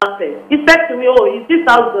anteroom downstairs. He said to me, oh, is this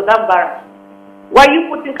house the damn barrack? Why are you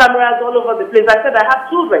putting cameras all over the place? I said, I have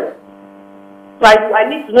children. So I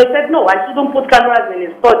need to know. He said, no, I shouldn't put cameras in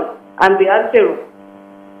his study and the anteroom.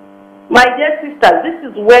 My dear sister, this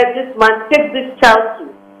is where this man takes this child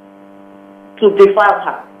to defile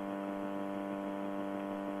her.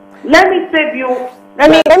 Let me save you.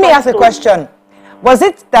 Let me ask a question. Was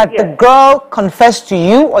it that the girl confessed to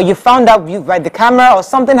you, or you found out by the camera, or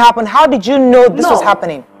something happened? How did you know this was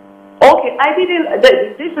happening? Okay, I didn't.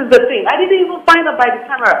 This is the thing. I didn't even find out by the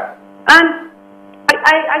camera, and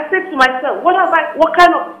I said to myself, what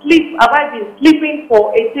kind of sleep have I been sleeping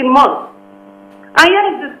for 18 months? And here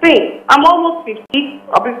is the thing. I'm almost 50.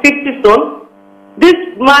 I'll be 50 soon. This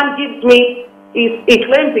man gives me. He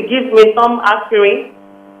claims he gives me some aspirin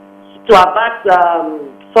to avert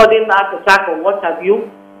sudden heart attack or what have you.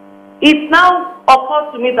 It now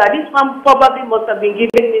occurs to me that this man probably must have been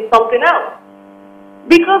giving me something else.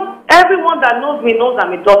 Because everyone that knows me knows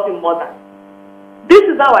I'm a doting mother. This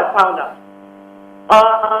is how I found out.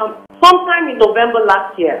 Sometime in November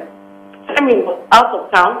last year, Femi was out of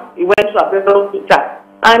town. He went to a behavioral hospital.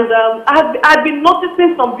 And I've been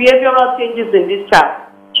noticing some behavioral changes in this child.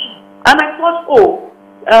 And I thought, oh,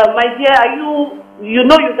 my dear, you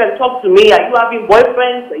know you can talk to me. Are you having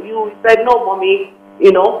boyfriends? He said, no, mommy,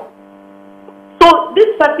 you know. So this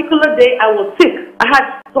particular day, I was sick. I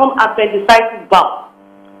had some appendicitis bout.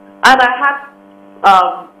 And I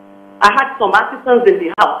had some assistants in the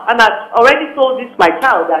house. And I've already told this my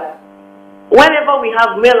child that whenever we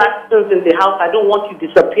have male assistants in the house, I don't want you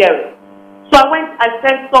disappearing. So I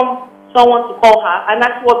sent someone to call her. And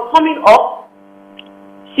as she was coming up,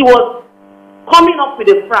 she was coming up with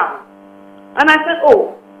a frown. And I said,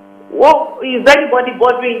 oh, well, is anybody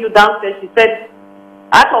bothering you downstairs? She said,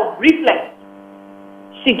 out of reflex,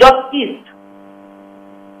 she just eased.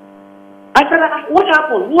 I said, what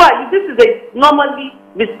happened? Who are you? This is a normally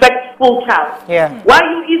respectful child. Yeah. Why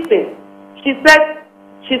are you eating? She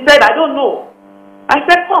said, I don't know. I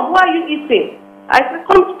said, come, why are you eating? I said,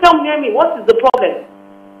 come near me. What is the problem?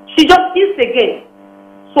 She just eased again.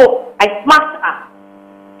 So I smacked her.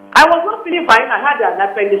 I was not feeling fine. I had an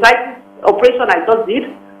appendicitis operation I just did.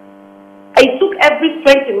 It took every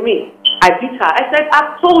strength in me. I beat her. I said,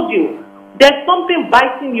 I've told you, there's something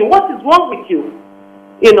biting you. What is wrong with you?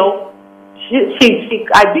 You know,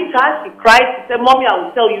 I beat her. She cried. She said, Mommy, I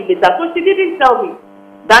will tell you later. So she didn't tell me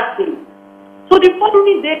that day. So the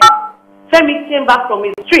following day, Femi came back from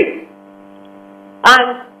his trip.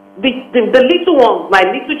 And the little ones, my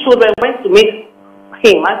little children, went to meet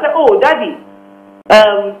him. I said, oh, Daddy,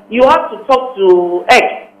 you have to talk to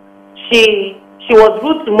X. She was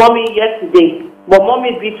rude to Mommy yesterday, but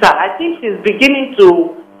Mommy beat her. I think she's beginning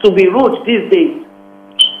to be rude these days.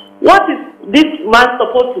 What is this man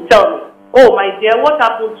supposed to tell me? Oh, my dear, what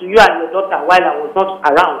happened to you and your daughter while I was not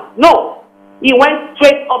around? No. He went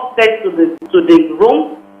straight upstairs to the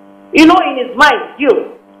room. You know, in his mind,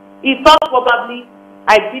 guilt. he thought probably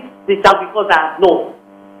I beat the child because I had known.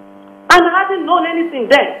 And I hadn't known anything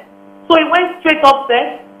then. So he went straight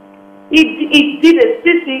upstairs. He did a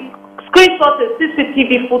screenshot a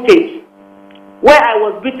CCTV footage where I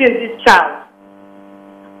was beating this child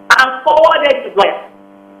and forwarded to the lawyer.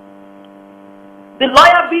 The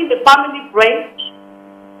lawyer, being the family friend,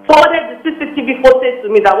 forwarded the CCTV footage to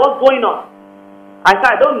me that what's going on. I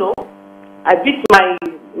said, I don't know. I beat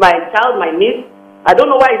my child, my niece. I don't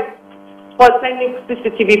know why it's sending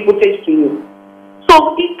CCTV footage to you.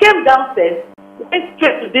 So he came downstairs, went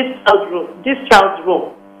straight to this child's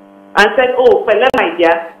room, and said, oh, Fela, my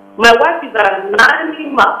dear, my wife is an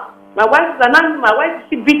animal. My wife is an animal. Why did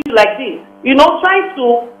she beat you like this? You know, trying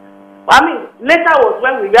to, later was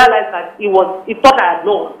when we realized that he thought I had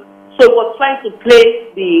known. So he was trying to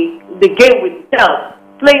play the game with the child,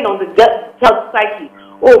 playing on the child's psyche.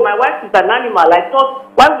 Oh, my wife is an animal. I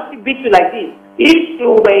thought, why would she beat you like this? If she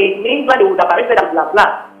were in England, they would have arrested and blah,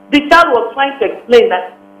 blah. The child was trying to explain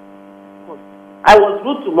that I was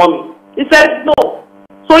rude to mommy. He said, no.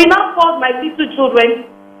 So he now called my little children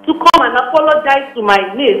to come and apologize to my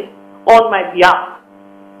niece on my behalf.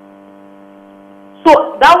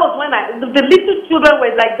 So that was when the little children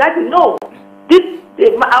were like, Daddy, no.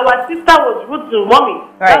 Our sister was rude to mommy.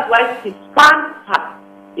 Right. That's why she spanked her.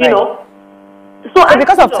 You know. So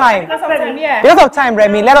because of time. Because of time,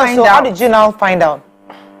 Remy, let us know. How did you now find out?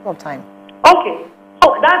 Because of time. Okay.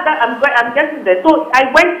 So I'm getting there. So I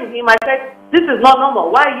went to him. I said, "This is not normal.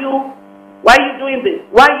 Why are you doing this?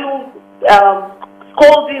 Why are you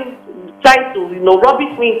scolding, trying to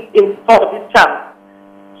rubbish me in front of this child?"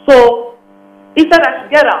 So he said I should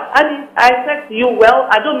get out. And I said to you, well,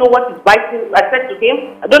 I don't know what is biting. I said to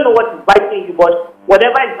him, I don't know what is biting you, but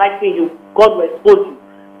whatever is biting you, God will expose you.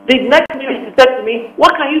 The next minute he said to me,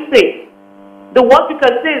 what can you say? The worst you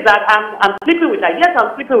can say is that I'm sleeping with her. Yes,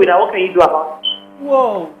 I'm sleeping with her. What can you do about it?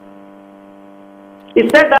 Whoa. He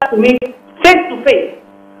said that to me face to face.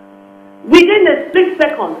 Within a split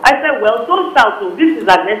second, I said, well, don't shout. This is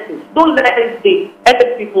an essence. Don't let other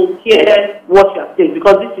people hear what you are saying,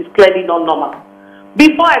 because this is clearly not normal.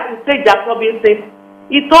 Before I could say Jack Robinson,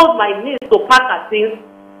 he told my niece to pack her things,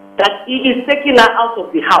 that he is taking her out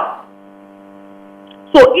of the house.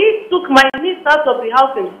 So he took my niece out of the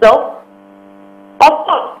house himself. Of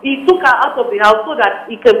course, he took her out of the house so that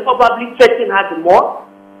he can probably threaten her the more,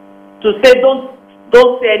 to say, don't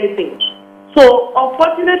say anything. So,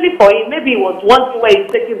 unfortunately for him, maybe it was one thing where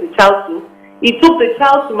he's taking the child to. He took the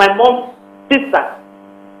child to my mom's sister.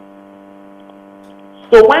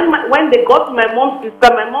 So when they got to my mom's sister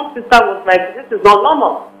was like, this is not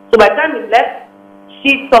normal. So by the time he left,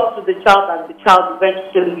 she talked to the child, and the child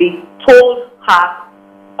eventually told her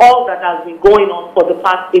all that has been going on for the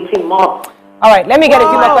past 18 months. All right, let me get a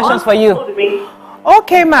few more questions for you.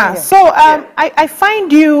 Okay, Ma. So I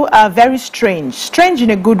find you very strange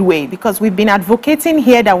in a good way, because we've been advocating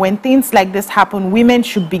here that when things like this happen, women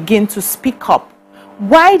should begin to speak up.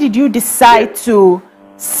 Why did you decide to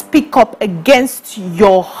speak up against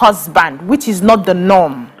your husband, which is not the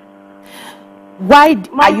norm? Why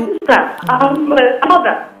are you...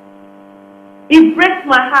 Mother, it breaks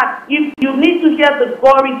my heart if you need to hear the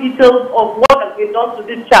gory details of what has been done to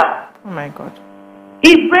this child. Oh my God.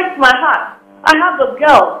 It breaks my heart. I have a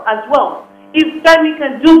girl as well. If Femi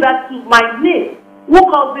can do that to my niece, who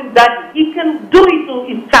calls him daddy, he can do it to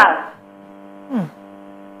his child.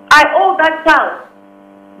 I owe that child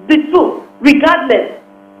the truth, regardless.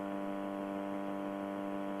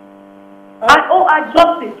 I owe her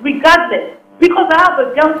justice, regardless, because I have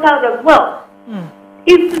a young child as well.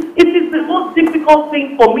 It is the most difficult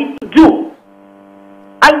thing for me to do.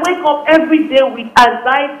 I wake up every day with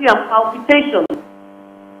anxiety and palpitations.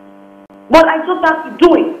 But I just have to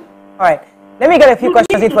do it. All right. Let me get a few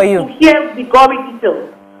questions in for you. To hear the gory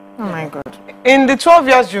details. Oh my God. In the 12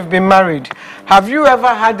 years you've been married, have you ever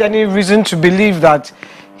had any reason to believe that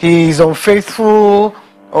he is unfaithful,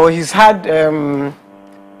 or he's had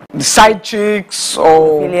side chicks,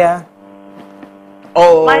 or...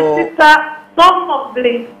 My sister, some of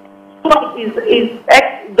the stuff is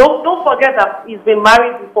ex. Don't forget that he's been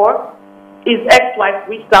married before. His ex-wife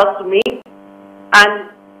reached out to me, and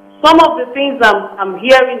some of the things I'm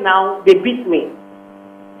hearing now, they beat me.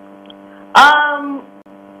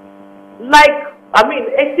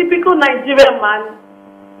 A typical Nigerian man,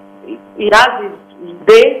 he has his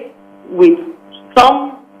day with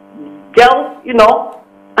some girls,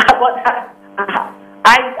 But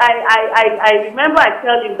I remember I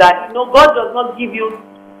tell him that, God does not give you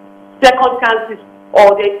second chances,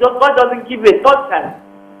 or God doesn't give you a third chance.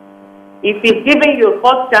 If he's giving you a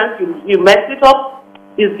first chance, you mess it up,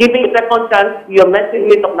 is giving a second chance, you're messing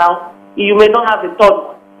it up now, you may not have a third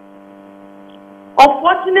one.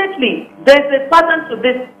 Unfortunately, there's a pattern to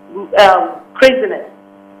this craziness.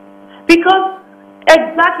 Because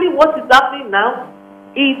exactly what is happening now,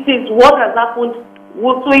 it is what has happened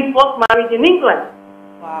to his first marriage in England.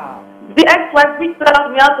 Wow. The ex-wife reached out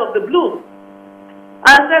to me out of the blue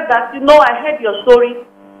and said that, you know, I heard your story.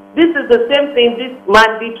 This is the same thing this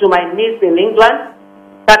man did to my niece in England,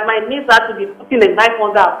 that my niece had to be putting a knife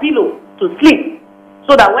under her pillow to sleep,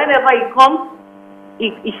 so that whenever he comes,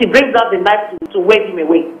 she brings out the knife to wave him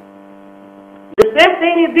away. The same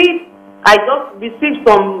thing he did. I just received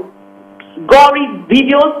some gory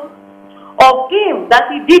videos of him that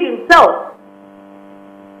he did himself,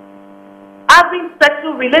 having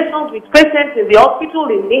sexual relations with patients in the hospital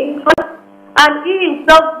in England, and he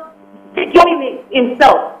himself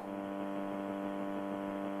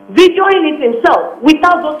videoing it himself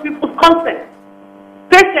without those people's consent.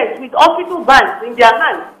 Patients with hospital bags in their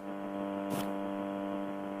hands.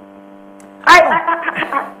 I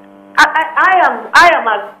am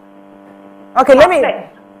as okay. Let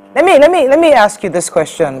me ask you this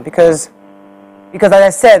question because as I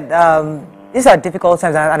said, these are difficult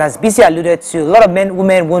times, and as BC alluded to, a lot of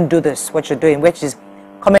women won't do this, what you're doing, which is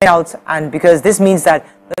coming out, and because this means that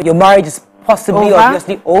your marriage is possibly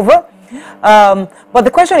obviously over. But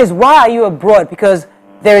the question is, why are you abroad? Because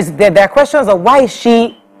there are questions of why is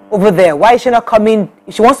she over there? Why is she not coming?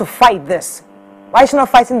 She wants to fight this. Why is she not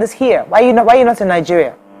fighting this here? Why are you not in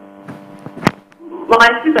Nigeria? My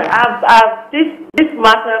sister, I've this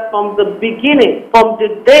matter from the beginning, from the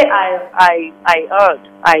day I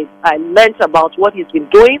learned about what he's been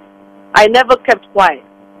doing. I never kept quiet.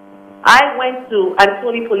 I went to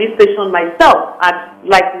Antony police station myself at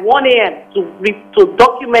like 1 a.m. to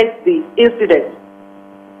document the incident.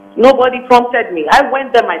 Nobody prompted me. I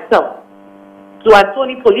went there myself to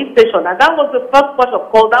Antony police station, and that was the first port of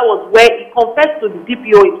call. That was where he confessed to the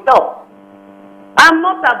DPO himself. I'm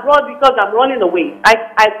not abroad because I'm running away.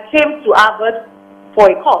 I came to Harvard for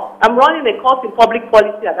a course. I'm running a course in public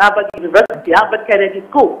policy at Harvard University, Harvard Kennedy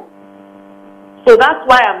School. So that's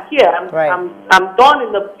why I'm here. I'm done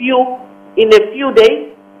in a few days.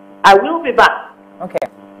 I will be back. Okay.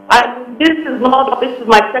 And this is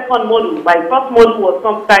my second module. My first module was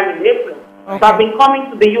sometime in April. Okay. So I've been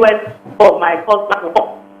coming to the US for my course back and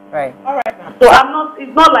forth. Right. All right. So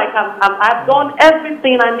it's not like I've done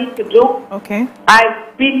everything I need to do. Okay. I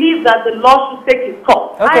believe that the law should take its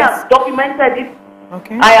course. Okay. I have documented it.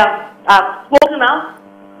 Okay. I have spoken out.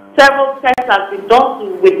 Several tests have been done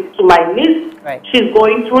to my niece. Right. She's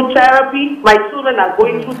going through therapy. My children are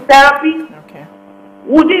going through therapy. Okay.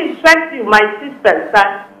 Would it affect you, my sister,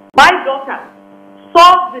 that my daughter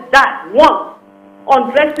saw the dad once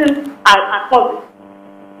undressing her cousin?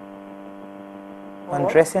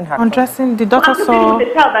 Undressing her. Undressing. The daughter saw the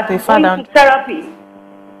father. Therapy.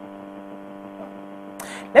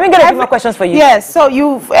 Let me get a few more questions for you. Yes, so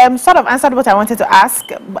you've sort of answered what I wanted to ask.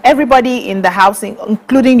 Everybody in the house,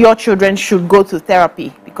 including your children, should go to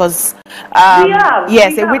therapy because a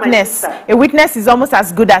witness is almost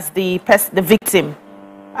as good as the victim.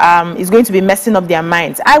 Is going to be messing up their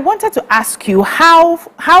minds. I wanted to ask you how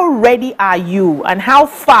ready are you and how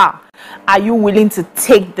far are you willing to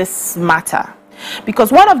take this matter?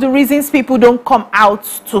 Because one of the reasons people don't come out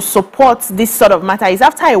to support this sort of matter is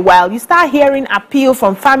after a while you start hearing appeal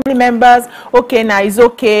from family members. Okay, now it's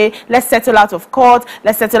okay, let's settle out of court,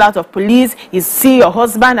 let's settle out of police, you see your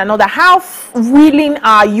husband and all that. How willing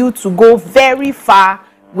are you to go very far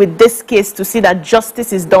with this case to see that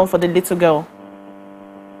justice is done for the little girl?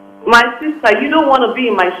 My sister, you don't want to be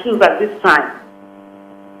in my shoes at this time.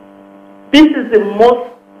 This is the most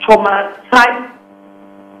traumatized,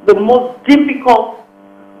 the most difficult,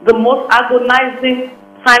 the most agonizing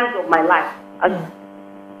times of my life, and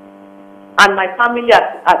my family as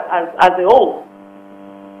a whole.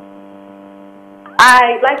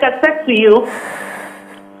 Like I said to you,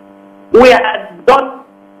 we had done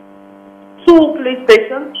 2 police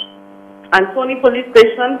stations, Antony police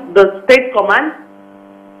station, the state command.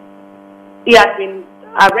 He had been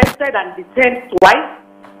arrested and detained twice,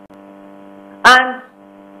 and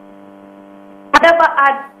I never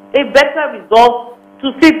had a better resolve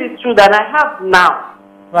to see this through than I have now.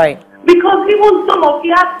 Right. Because even he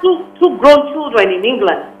has two grown children in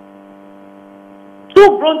England.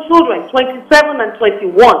 2 grown children, 27 and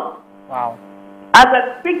 21. Wow. As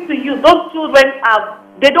I speak to you, those children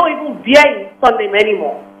they don't even bear his surname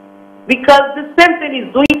anymore. Because the same thing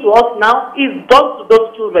he's doing to us now is done to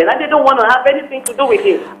those children, and they don't want to have anything to do with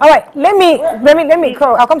it. All right, let me.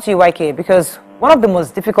 I'll come to you, YK, because one of the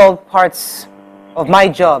most difficult parts of my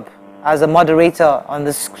job as a moderator on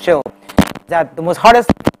this show, that the most hardest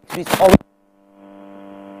thing is always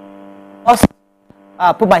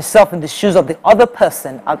put myself in the shoes of the other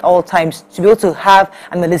person at all times to be able to have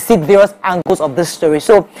and elicit various angles of this story.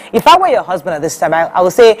 So if I were your husband at this time, I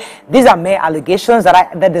would say these are mere allegations,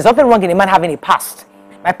 that there's nothing wrong in a man having a past.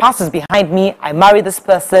 My past is behind me. I married this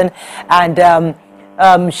person, and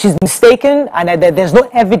she's mistaken, and there's no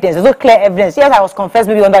evidence. There's no clear evidence. Yes, I was confessed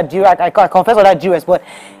maybe under duress. I confessed under duress, but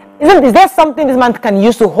is there something this man can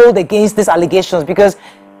use to hold against these allegations? Because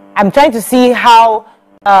I'm trying to see how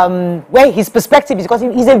where his perspective is, because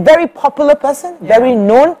he's a very popular person, very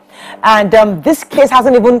known, and this case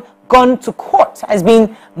hasn't even gone to court. It's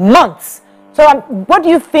been months. So what do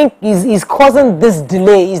you think is causing this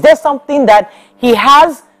delay? Is there something that he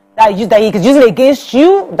has that he could use it against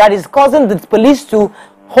you that is causing the police to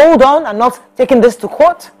hold on and not taking this to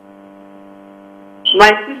court?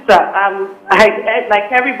 My sister,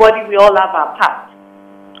 like everybody, we all have our past.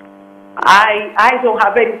 I don't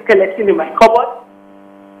have any skeleton in my cupboard.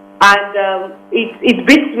 And it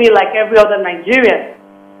beats me like every other Nigerian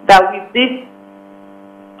that with this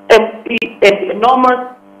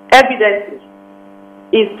enormous evidence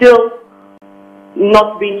is still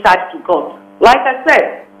not being charged to court. Like I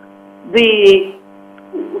said,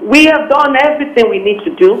 we have done everything we need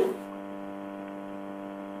to do.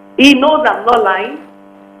 He knows I'm not lying.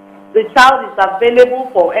 The child is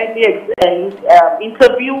available for any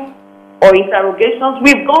interview or interrogations.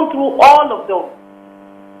 We've gone through all of those.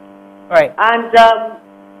 Right. And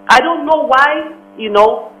I don't know why,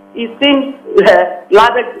 it seems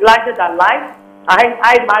larger than life.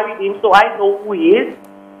 I married him, so I know who he is.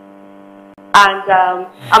 And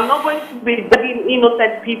I'm not going to be bringing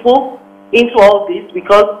innocent people into all this,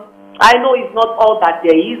 because I know it's not all that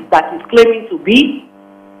there is that he's claiming to be.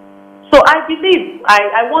 So I believe,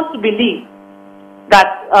 I want to believe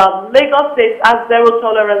that Lagos State has zero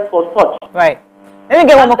tolerance for such. Right. Let me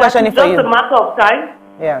get one more question for you. It's just a matter of time.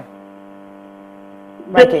 Yeah.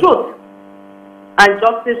 The truth and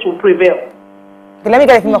justice will prevail. Okay, let me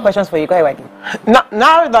get a few more questions for you. Go ahead, Waki.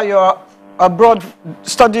 Now that you're abroad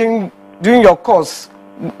studying, doing your course,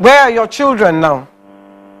 where are your children now?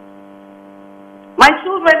 My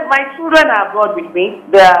children are abroad with me.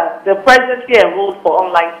 They're presently enrolled for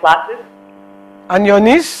online classes. And your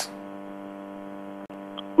niece?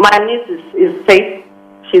 My niece is safe.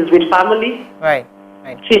 She's with family. Right.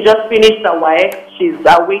 She just finished her YX. She's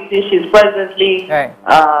awaiting. She's presently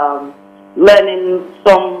learning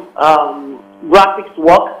some graphics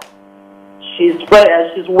work. She's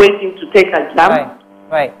waiting to take her exam.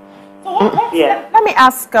 Right. Yeah. Let me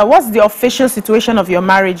ask, what's the official situation of your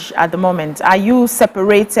marriage at the moment? Are you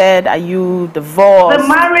separated? Are you divorced? The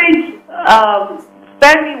marriage,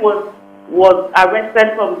 Femi was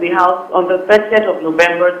arrested from the house on the 30th of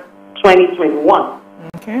November 2021.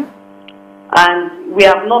 Okay. And we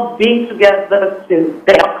have not been together since.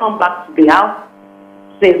 They have come back to the house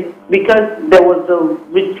since, because there was a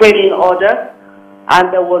restraining order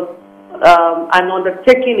and there was an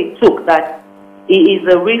undertaking it took that he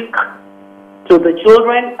is a risk to the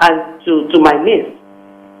children and to my niece,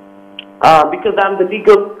 because I'm the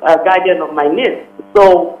legal guardian of my niece.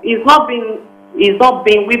 So we've not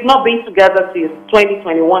been together since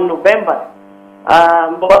 2021 November.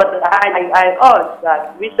 But I heard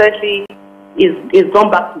that recently he's gone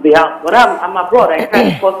back to the house. But I'm abroad. I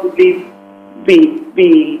can't possibly be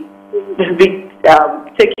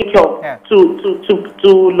taking care of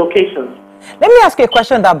two locations. Let me ask you a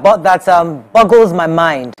question that boggles my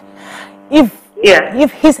mind.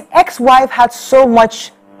 If his ex-wife had so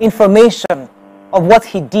much information of what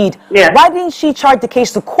he did, why didn't she charge the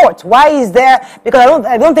case to court? Why is there? Because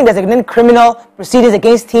I don't think there's any criminal proceedings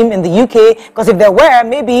against him in the UK. Because if there were,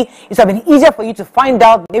 maybe it would have been easier for you to find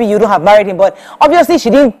out. Maybe you don't have married him, but obviously she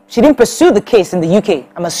didn't pursue the case in the UK.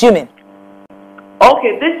 I'm assuming.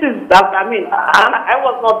 Okay, I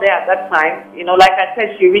was not there at that time. Like I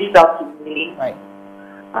said, she reached out to me. Right.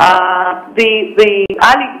 The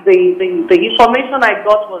information I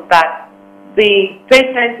got was that the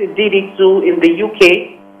patient who did it too in the UK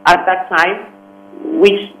at that time,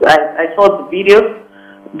 which I saw the videos,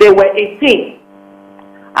 they were 18.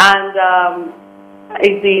 And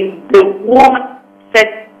the woman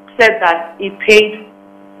said that he paid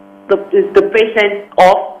the patient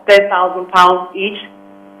off £10,000 each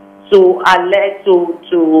to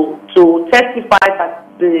testify that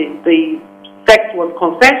the sex was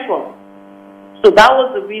consensual. So that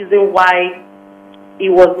was the reason why he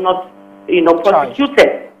was not,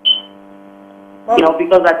 prosecuted.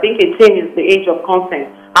 Because I think 18 is the age of consent.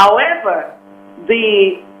 However,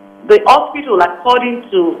 the hospital, according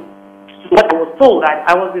to what I was told.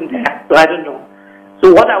 I wasn't there, so I don't know.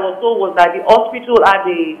 So what I was told was that the hospital had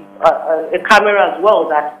a camera as well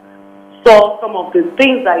that saw some of the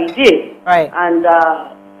things that he did, and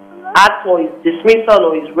asked for his dismissal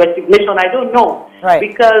or his resignation. I don't know,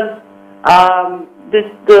 because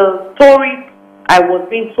the story I was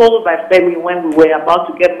being told by Femi when we were about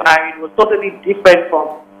to get married was totally different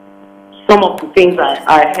from some of the things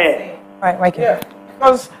I heard. Yeah,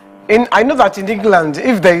 because I know that in England,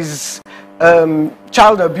 if there is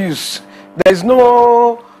child abuse, there is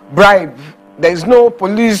no bribe, there is no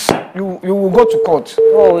police, you will go to court.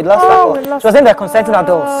 Oh, we lost that. She was in the consenting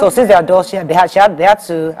adults. So since they're adults, they had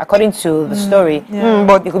to, according to the story,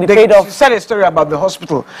 but it could be paid off. She said a story about the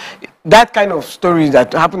hospital. That kind of story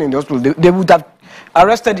that happened in the hospital, they would have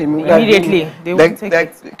arrested him immediately. They would take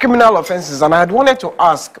it. Criminal offenses. And I had wanted to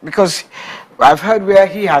ask, because I've heard where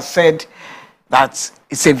he has said that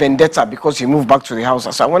it's a vendetta because he moved back to the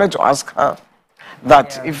house. So I wanted to ask her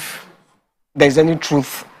that if there's any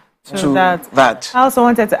truth to that. I also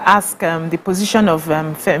wanted to ask the position of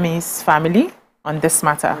Femi's family on this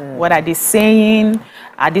matter. What are they saying?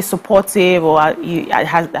 Are they supportive, or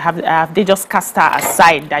have they just cast her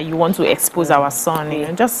aside that you want to expose our son? You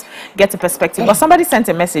know, just get a perspective. But somebody sent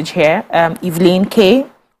a message here, Evelyn K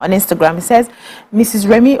on Instagram. It says, Mrs.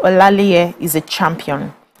 Remi Olaleye is a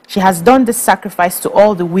champion. She has done this sacrifice to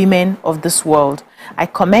all the women of this world. I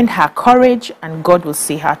commend her courage, and God will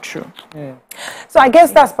see her through. So I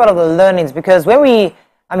guess that's part of the learnings, because when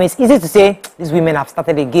it's easy to say these women have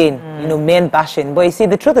started again, you know, men bashing. But you see,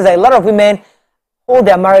 the truth is that a lot of women hold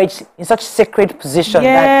their marriage in such sacred position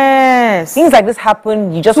that things like this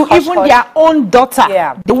happen, you just hush, even their own daughter,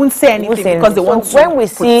 they won't say anything because they want to when we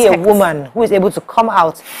see a woman who is able to come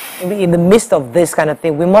out in the midst of this kind of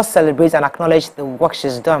thing, we must celebrate and acknowledge the work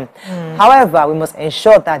she's done. However, we must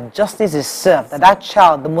ensure that justice is served, that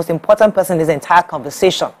child, the most important person in this entire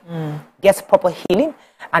conversation, gets proper healing,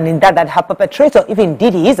 and in that her perpetrator, if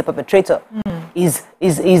indeed he is the perpetrator, is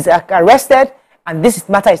arrested, and this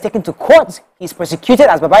matter is taken to court. He's prosecuted,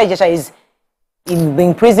 as Baba Ijesha is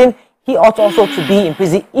in prison. He ought also to be in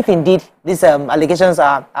prison if indeed these allegations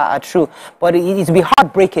are true. But it will be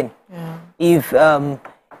heartbreaking if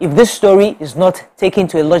this story is not taken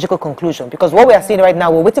to a logical conclusion. Because what we are seeing right now,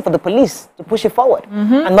 we're waiting for the police to push it forward,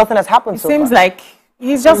 and nothing has happened so far. It seems like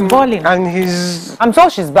he's just balling. And he's... I'm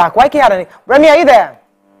told she's back. YK had a... Remy, are you there?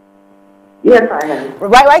 Yes, I am.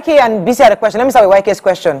 YK and BC had a question. Let me start with YK's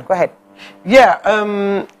question. Go ahead. Yeah,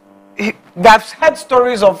 I've heard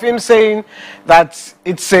stories of him saying that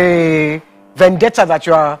it's a vendetta that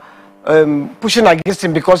you are pushing against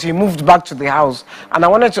him because he moved back to the house. And I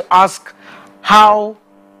wanted to ask how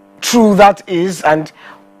true that is, and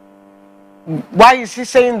why is he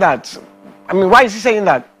saying that? I mean, why is he saying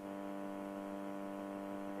that?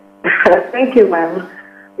 Thank you, ma'am.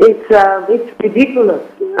 It's ridiculous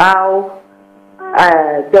how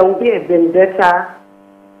there will be a vendetta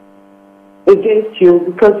against you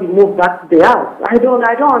because you moved back to the house. I don't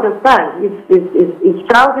understand.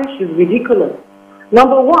 It's childish. It's ridiculous.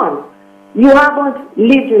 Number one, you haven't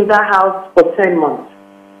lived in that house for 10 months.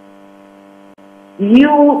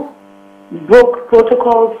 You broke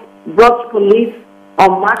protocols, brought police,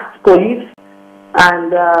 unmasked police,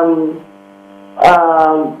 and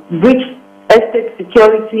breached estate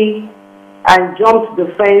security and jumped the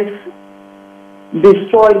fence,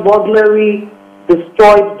 destroyed burglary,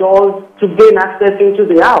 destroyed doors to gain access into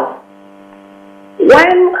the house.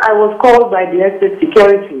 When I was called by the estate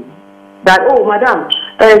security that, oh, madam,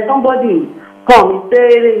 somebody come, he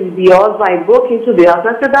said the husband broke into the house,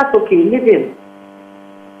 I said, that's okay, leave him.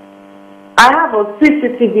 I have a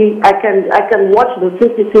CCTV, I can watch the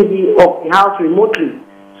CCTV of the house remotely.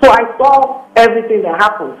 So I saw everything that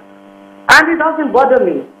happened. And it doesn't bother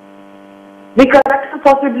me, because I can't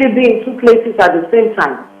possibly be in two places at the same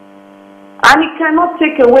time. And it cannot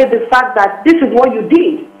take away the fact that this is what you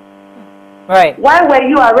did. Right. Why were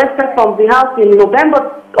you arrested from the house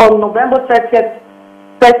on November 30th,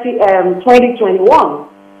 2021?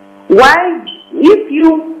 Why, if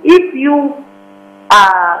you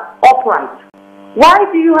are upright, why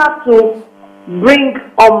do you have to bring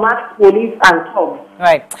unmasked police and thugs?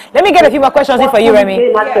 Right. Let me get a few more questions in for you,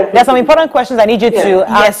 Remy. There's some important questions I need you to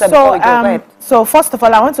answer before we go. Go ahead. So first of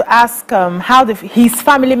all, I want to ask how his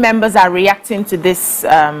family members are reacting to this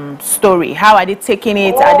story. How are they taking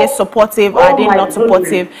it? Are they supportive? Are they not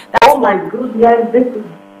supportive? That's my goodness.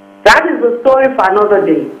 That is a story for another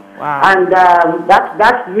day. Wow. And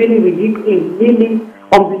that's really ridiculous, really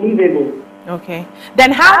unbelievable. Okay.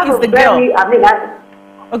 Then how is the girl?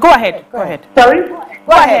 Go ahead. Go ahead. Sorry? Go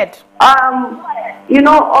ahead. You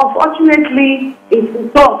know, unfortunately,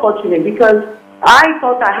 it's so fortunate because I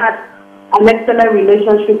thought I had an excellent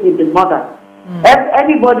relationship with the mother.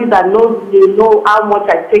 Anybody that knows me know how much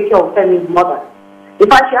I take care of Femi's mother. In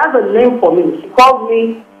fact, she has a name for me. She calls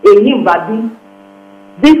me a Babi.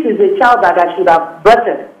 This is a child that I should have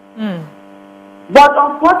birthed. But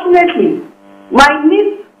unfortunately, my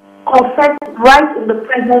niece confessed right in the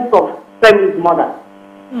presence of Femi's mother.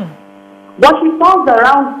 But she turns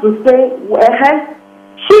around to say,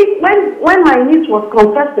 when my niece was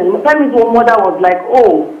confessing, Femi's own mother was like,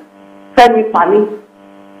 oh, Femi Pani.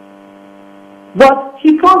 But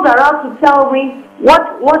she comes around to tell me what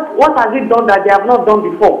has it done that they have not done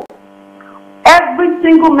before. Every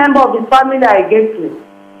single member of the family are against me.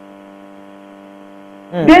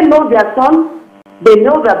 They know their son, they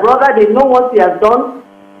know their brother, they know what he has done.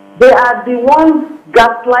 They are the ones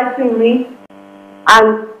gaslighting me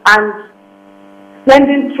and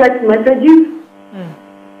sending threat messages,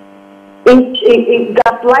 in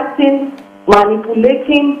gaslighting,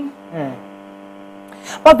 manipulating.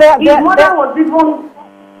 But his mother was even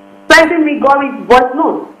sending me Gori's voice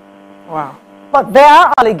notes. Wow. But there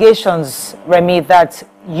are allegations, Remi, that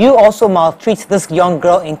you also maltreat this young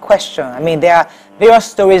girl in question. I mean, there are various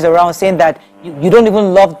stories around saying that you don't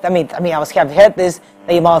even love, I've heard this,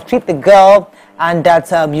 that you maltreat the girl and that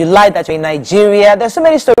you lied that you're in Nigeria. There's so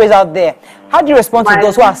many stories out there. How do you respond to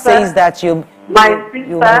those who are saying that you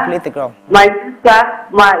manipulate the girl? My sister,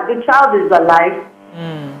 the child is alive.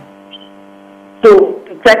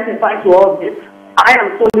 To testify to all this. I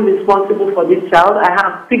am solely responsible for this child. I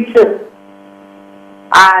have pictures.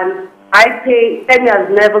 And Femi has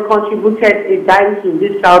never contributed a dime to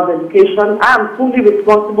this child's education. I am fully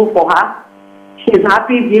responsible for her. She is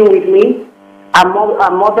happy being with me. Her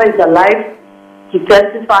mother is alive to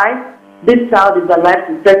testify. This child is alive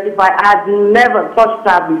to testify. I had never touched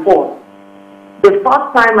her before. The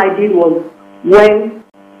first time I did was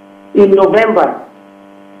in November.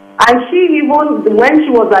 And she even, when she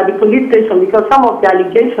was at the police station, because some of the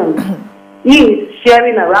allegations he is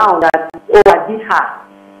sharing around that, oh, I did her.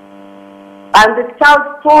 And the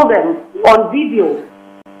child told them on video,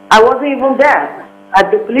 I wasn't even there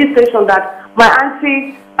at the police station, that my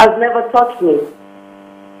auntie has never touched me.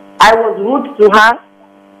 I was rude to her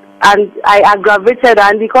and I aggravated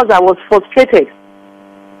her, and because I was frustrated.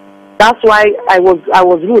 That's why I was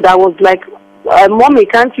rude. I was like, Mommy,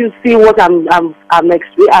 can't you see what I'm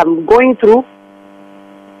going through?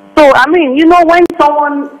 So, I mean, you know, when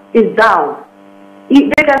someone is down,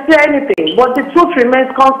 they can say anything, but the truth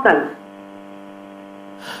remains constant.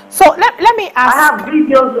 So let me ask. I have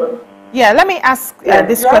videos. Let me ask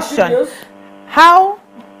this question. Videos? How?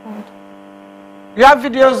 You have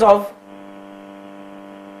videos of?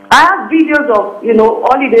 I have videos of,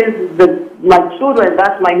 holidays with my children,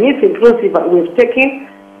 that's my niece inclusive, we've taken.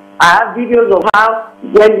 I have videos of how,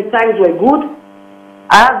 when the times were good.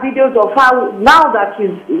 I have videos of how, now that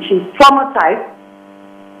she's traumatized,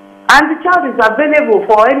 and the child is available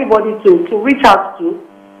for anybody to reach out to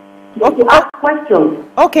ask questions.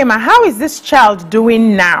 Okay, ma, how is this child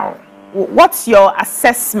doing now? What's your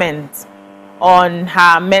assessment on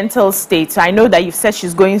her mental state? I know that you've said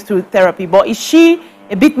she's going through therapy, but is she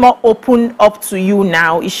a bit more open up to you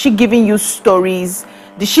now? Is she giving you stories?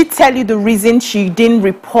 Did she tell you the reason she didn't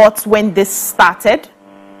report when this started?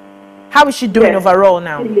 How is she doing overall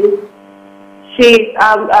now?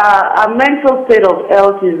 Her mental state of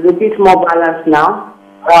health is a bit more balanced now,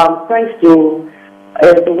 thanks to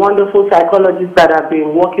the wonderful psychologists that have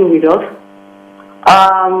been working with us.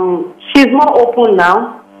 She's more open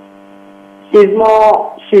now. She's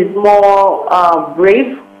more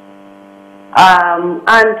brave, and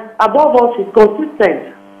above all, she's consistent.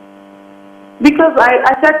 Because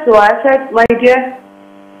I said to her, I said, my dear,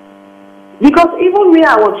 because even me,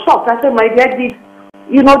 I was shocked. I said, my dear, did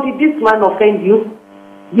this man offend you?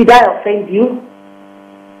 Did I offend you?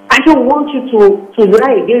 I don't want you to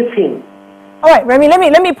lie against him. All right, Remi,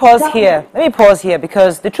 let me pause here. Let me pause here,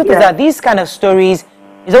 because the truth is that these kind of stories,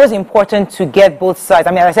 it's always important to get both sides.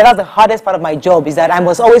 I mean, as I said, that's the hardest part of my job, is that I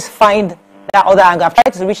must always find that other angle. I've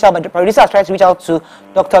tried to reach out, but the producer has tried to reach out to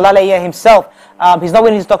Dr. Olaleye himself. He's not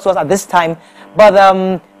willing to talk to us at this time. But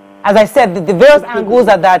as I said, the various angles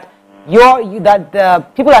that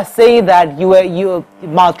people are saying that you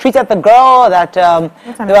maltreated the girl, that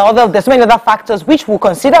there's so many other factors which we'll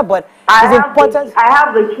consider, but it's important. I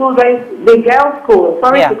have the children, the girls' school.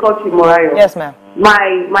 Sorry to cut you, Morayo. Yes, ma'am.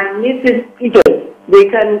 My nieces' teachers, they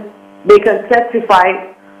can testify.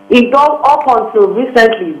 It all up until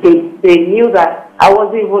recently, they knew that I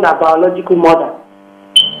wasn't even a biological mother.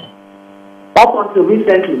 Up until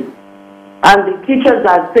recently. And the teachers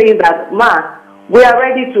are saying that, Ma, we are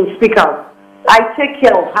ready to speak out. I take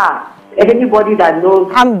care of her. Anybody that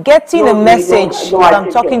knows. I'm getting a message. I'm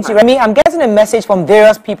talking to Remy. I'm getting a message from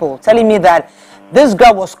various people telling me that this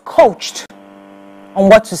girl was coached on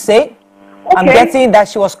what to say. Okay. I'm getting that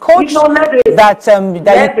she was coached. That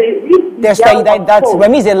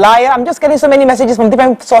Remy is a liar. I'm just getting so many messages from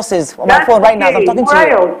different sources on my phone right now as I'm talking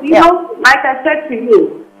to you. You know, like I said to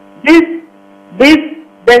you,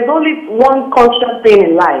 there's only one constant thing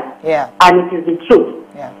in life, and it is the truth.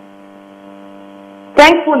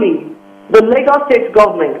 Thankfully, the Lagos State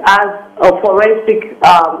government has a forensic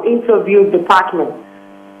interview department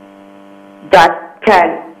that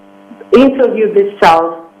can interview this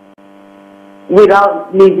child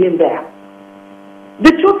without me being there.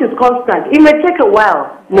 The truth is constant. It may take a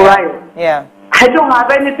while, Mariah. I don't have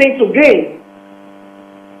anything to gain.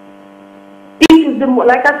 It is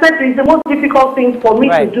like I said, it's the most difficult thing for me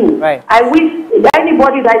to do. I wish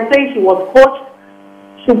anybody that says she was coached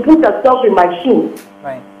should put herself in my shoes.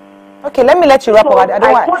 Okay, let me let you wrap up. Did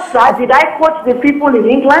I coach the people in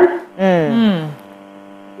England?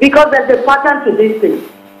 Because there's a pattern to this thing.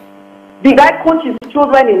 Did I coach his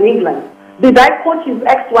children in England? Did I coach his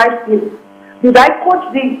ex-wife? Did I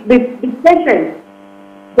coach the patients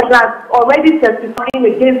that are already testifying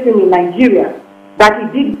against him in Nigeria that he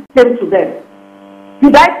did the same to them?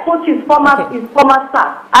 Did I coach his former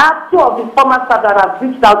staff? I have 2 of his former staff that have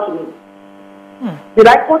reached out to me. Did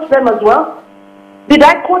I coach them as well? Did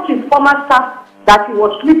I coach his former staff that he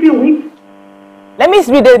was sleeping with? Let me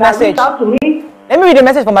read the message. Let me read the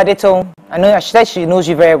message from Adeto. I know she said she knows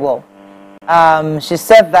you very well. She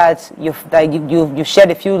said that you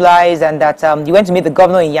shared a few lies and that you went to meet the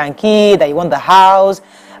governor in Yankee, that you won the house.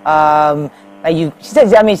 She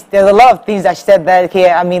said, I mean, there's a lot of things that she said that.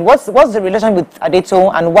 Okay, I mean, what's the relation with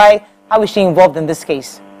Adeto and how is she involved in this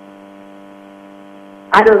case?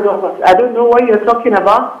 I don't know what you're talking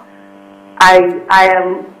about. I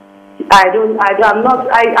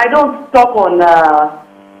don't talk on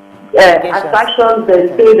attractions and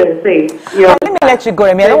say. Let me let you go,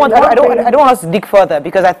 Remy. I don't want us to dig further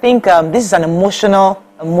because I think this is an emotional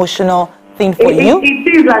thing for you. It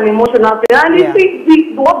is an emotional thing,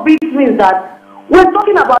 and what beats me is that we're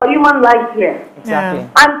talking about human life here. Exactly.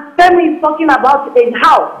 And Femi is talking about a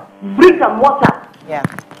house, brick and mortar.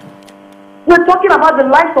 We're talking about the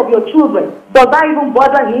life of your children. Does that even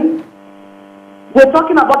bother him? We're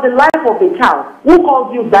talking about the life of a child. Who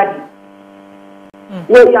calls you daddy?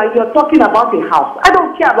 You're talking about a house. I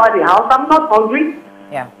don't care about the house. I'm not hungry.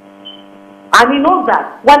 And he knows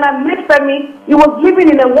that. When I met Femi, he was living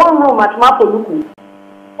in a one room at Mapoluku.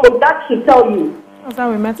 So that should tell you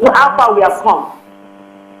how far we have come.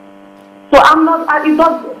 So I'm not,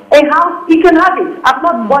 a house, he can have it. I'm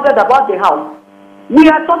not bothered about the house. We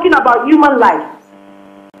are talking about human life.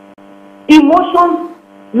 Emotions,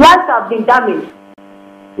 lives have been damaged.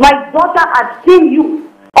 My daughter had seen you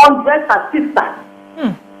undress her sister.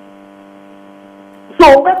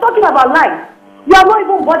 So we're talking about life. You are not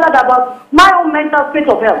even bothered about my own mental state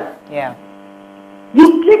of health.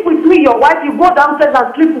 You sleep with me, your wife, you go downstairs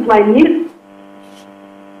and sleep with my niece.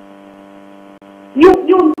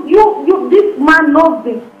 This man knows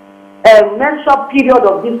the menstrual period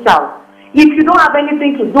of this child. If you don't have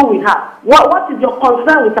anything to do with her, what is your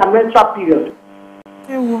concern with her menstrual period?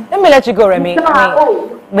 Let me let you go, Remy.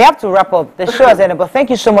 We have to wrap up. The show has ended, but thank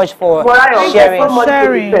you so much for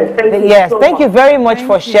sharing. Yes, thank you very much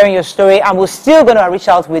for sharing your story. And we're still going to reach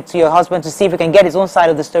out to your husband to see if we can get his own side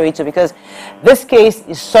of the story too, because this case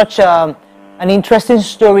is such an interesting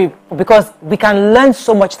story because we can learn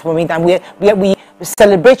so much from it, and we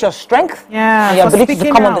celebrate your strength and your ability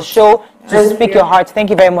to come on the show to speak your heart. Thank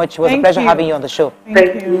you very much. It was a pleasure having you on the show.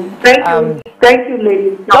 Thank you. Thank you,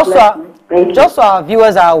 ladies. Just so our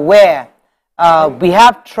viewers are aware, we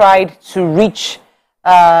have tried to reach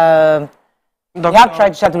Dr.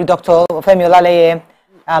 Femi Olaleye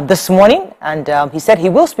this morning, and he said he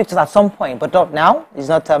will speak to us at some point, but not now. He's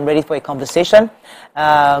not ready for a conversation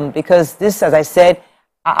because this, as I said,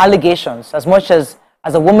 are allegations. As much as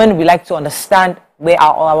a woman, we like to understand where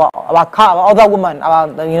our other woman,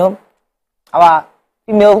 our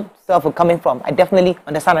female self are coming from. I definitely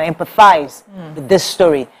understand and empathize with this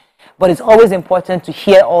story. But it's always important to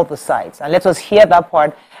hear all the sides. And let us hear that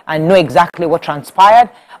part and know exactly what transpired.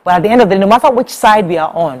 But at the end of the day, no matter which side we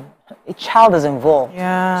are on, a child is involved.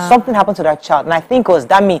 Something happened to that child. And I think it was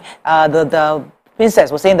Dami, the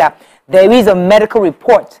princess, was saying that there is a medical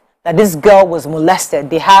report that this girl was molested.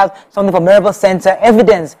 They have something from Medical Center,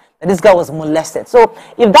 evidence that this girl was molested. So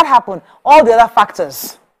if that happened, all the other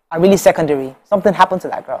factors are really secondary. Something happened to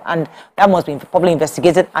that girl, and that must be properly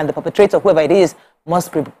investigated, and the perpetrator, whoever it is,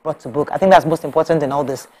 must be brought to book. I think that's most important in all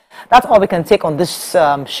this. That's all we can take on this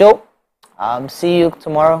show. See you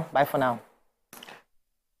tomorrow. Bye for now.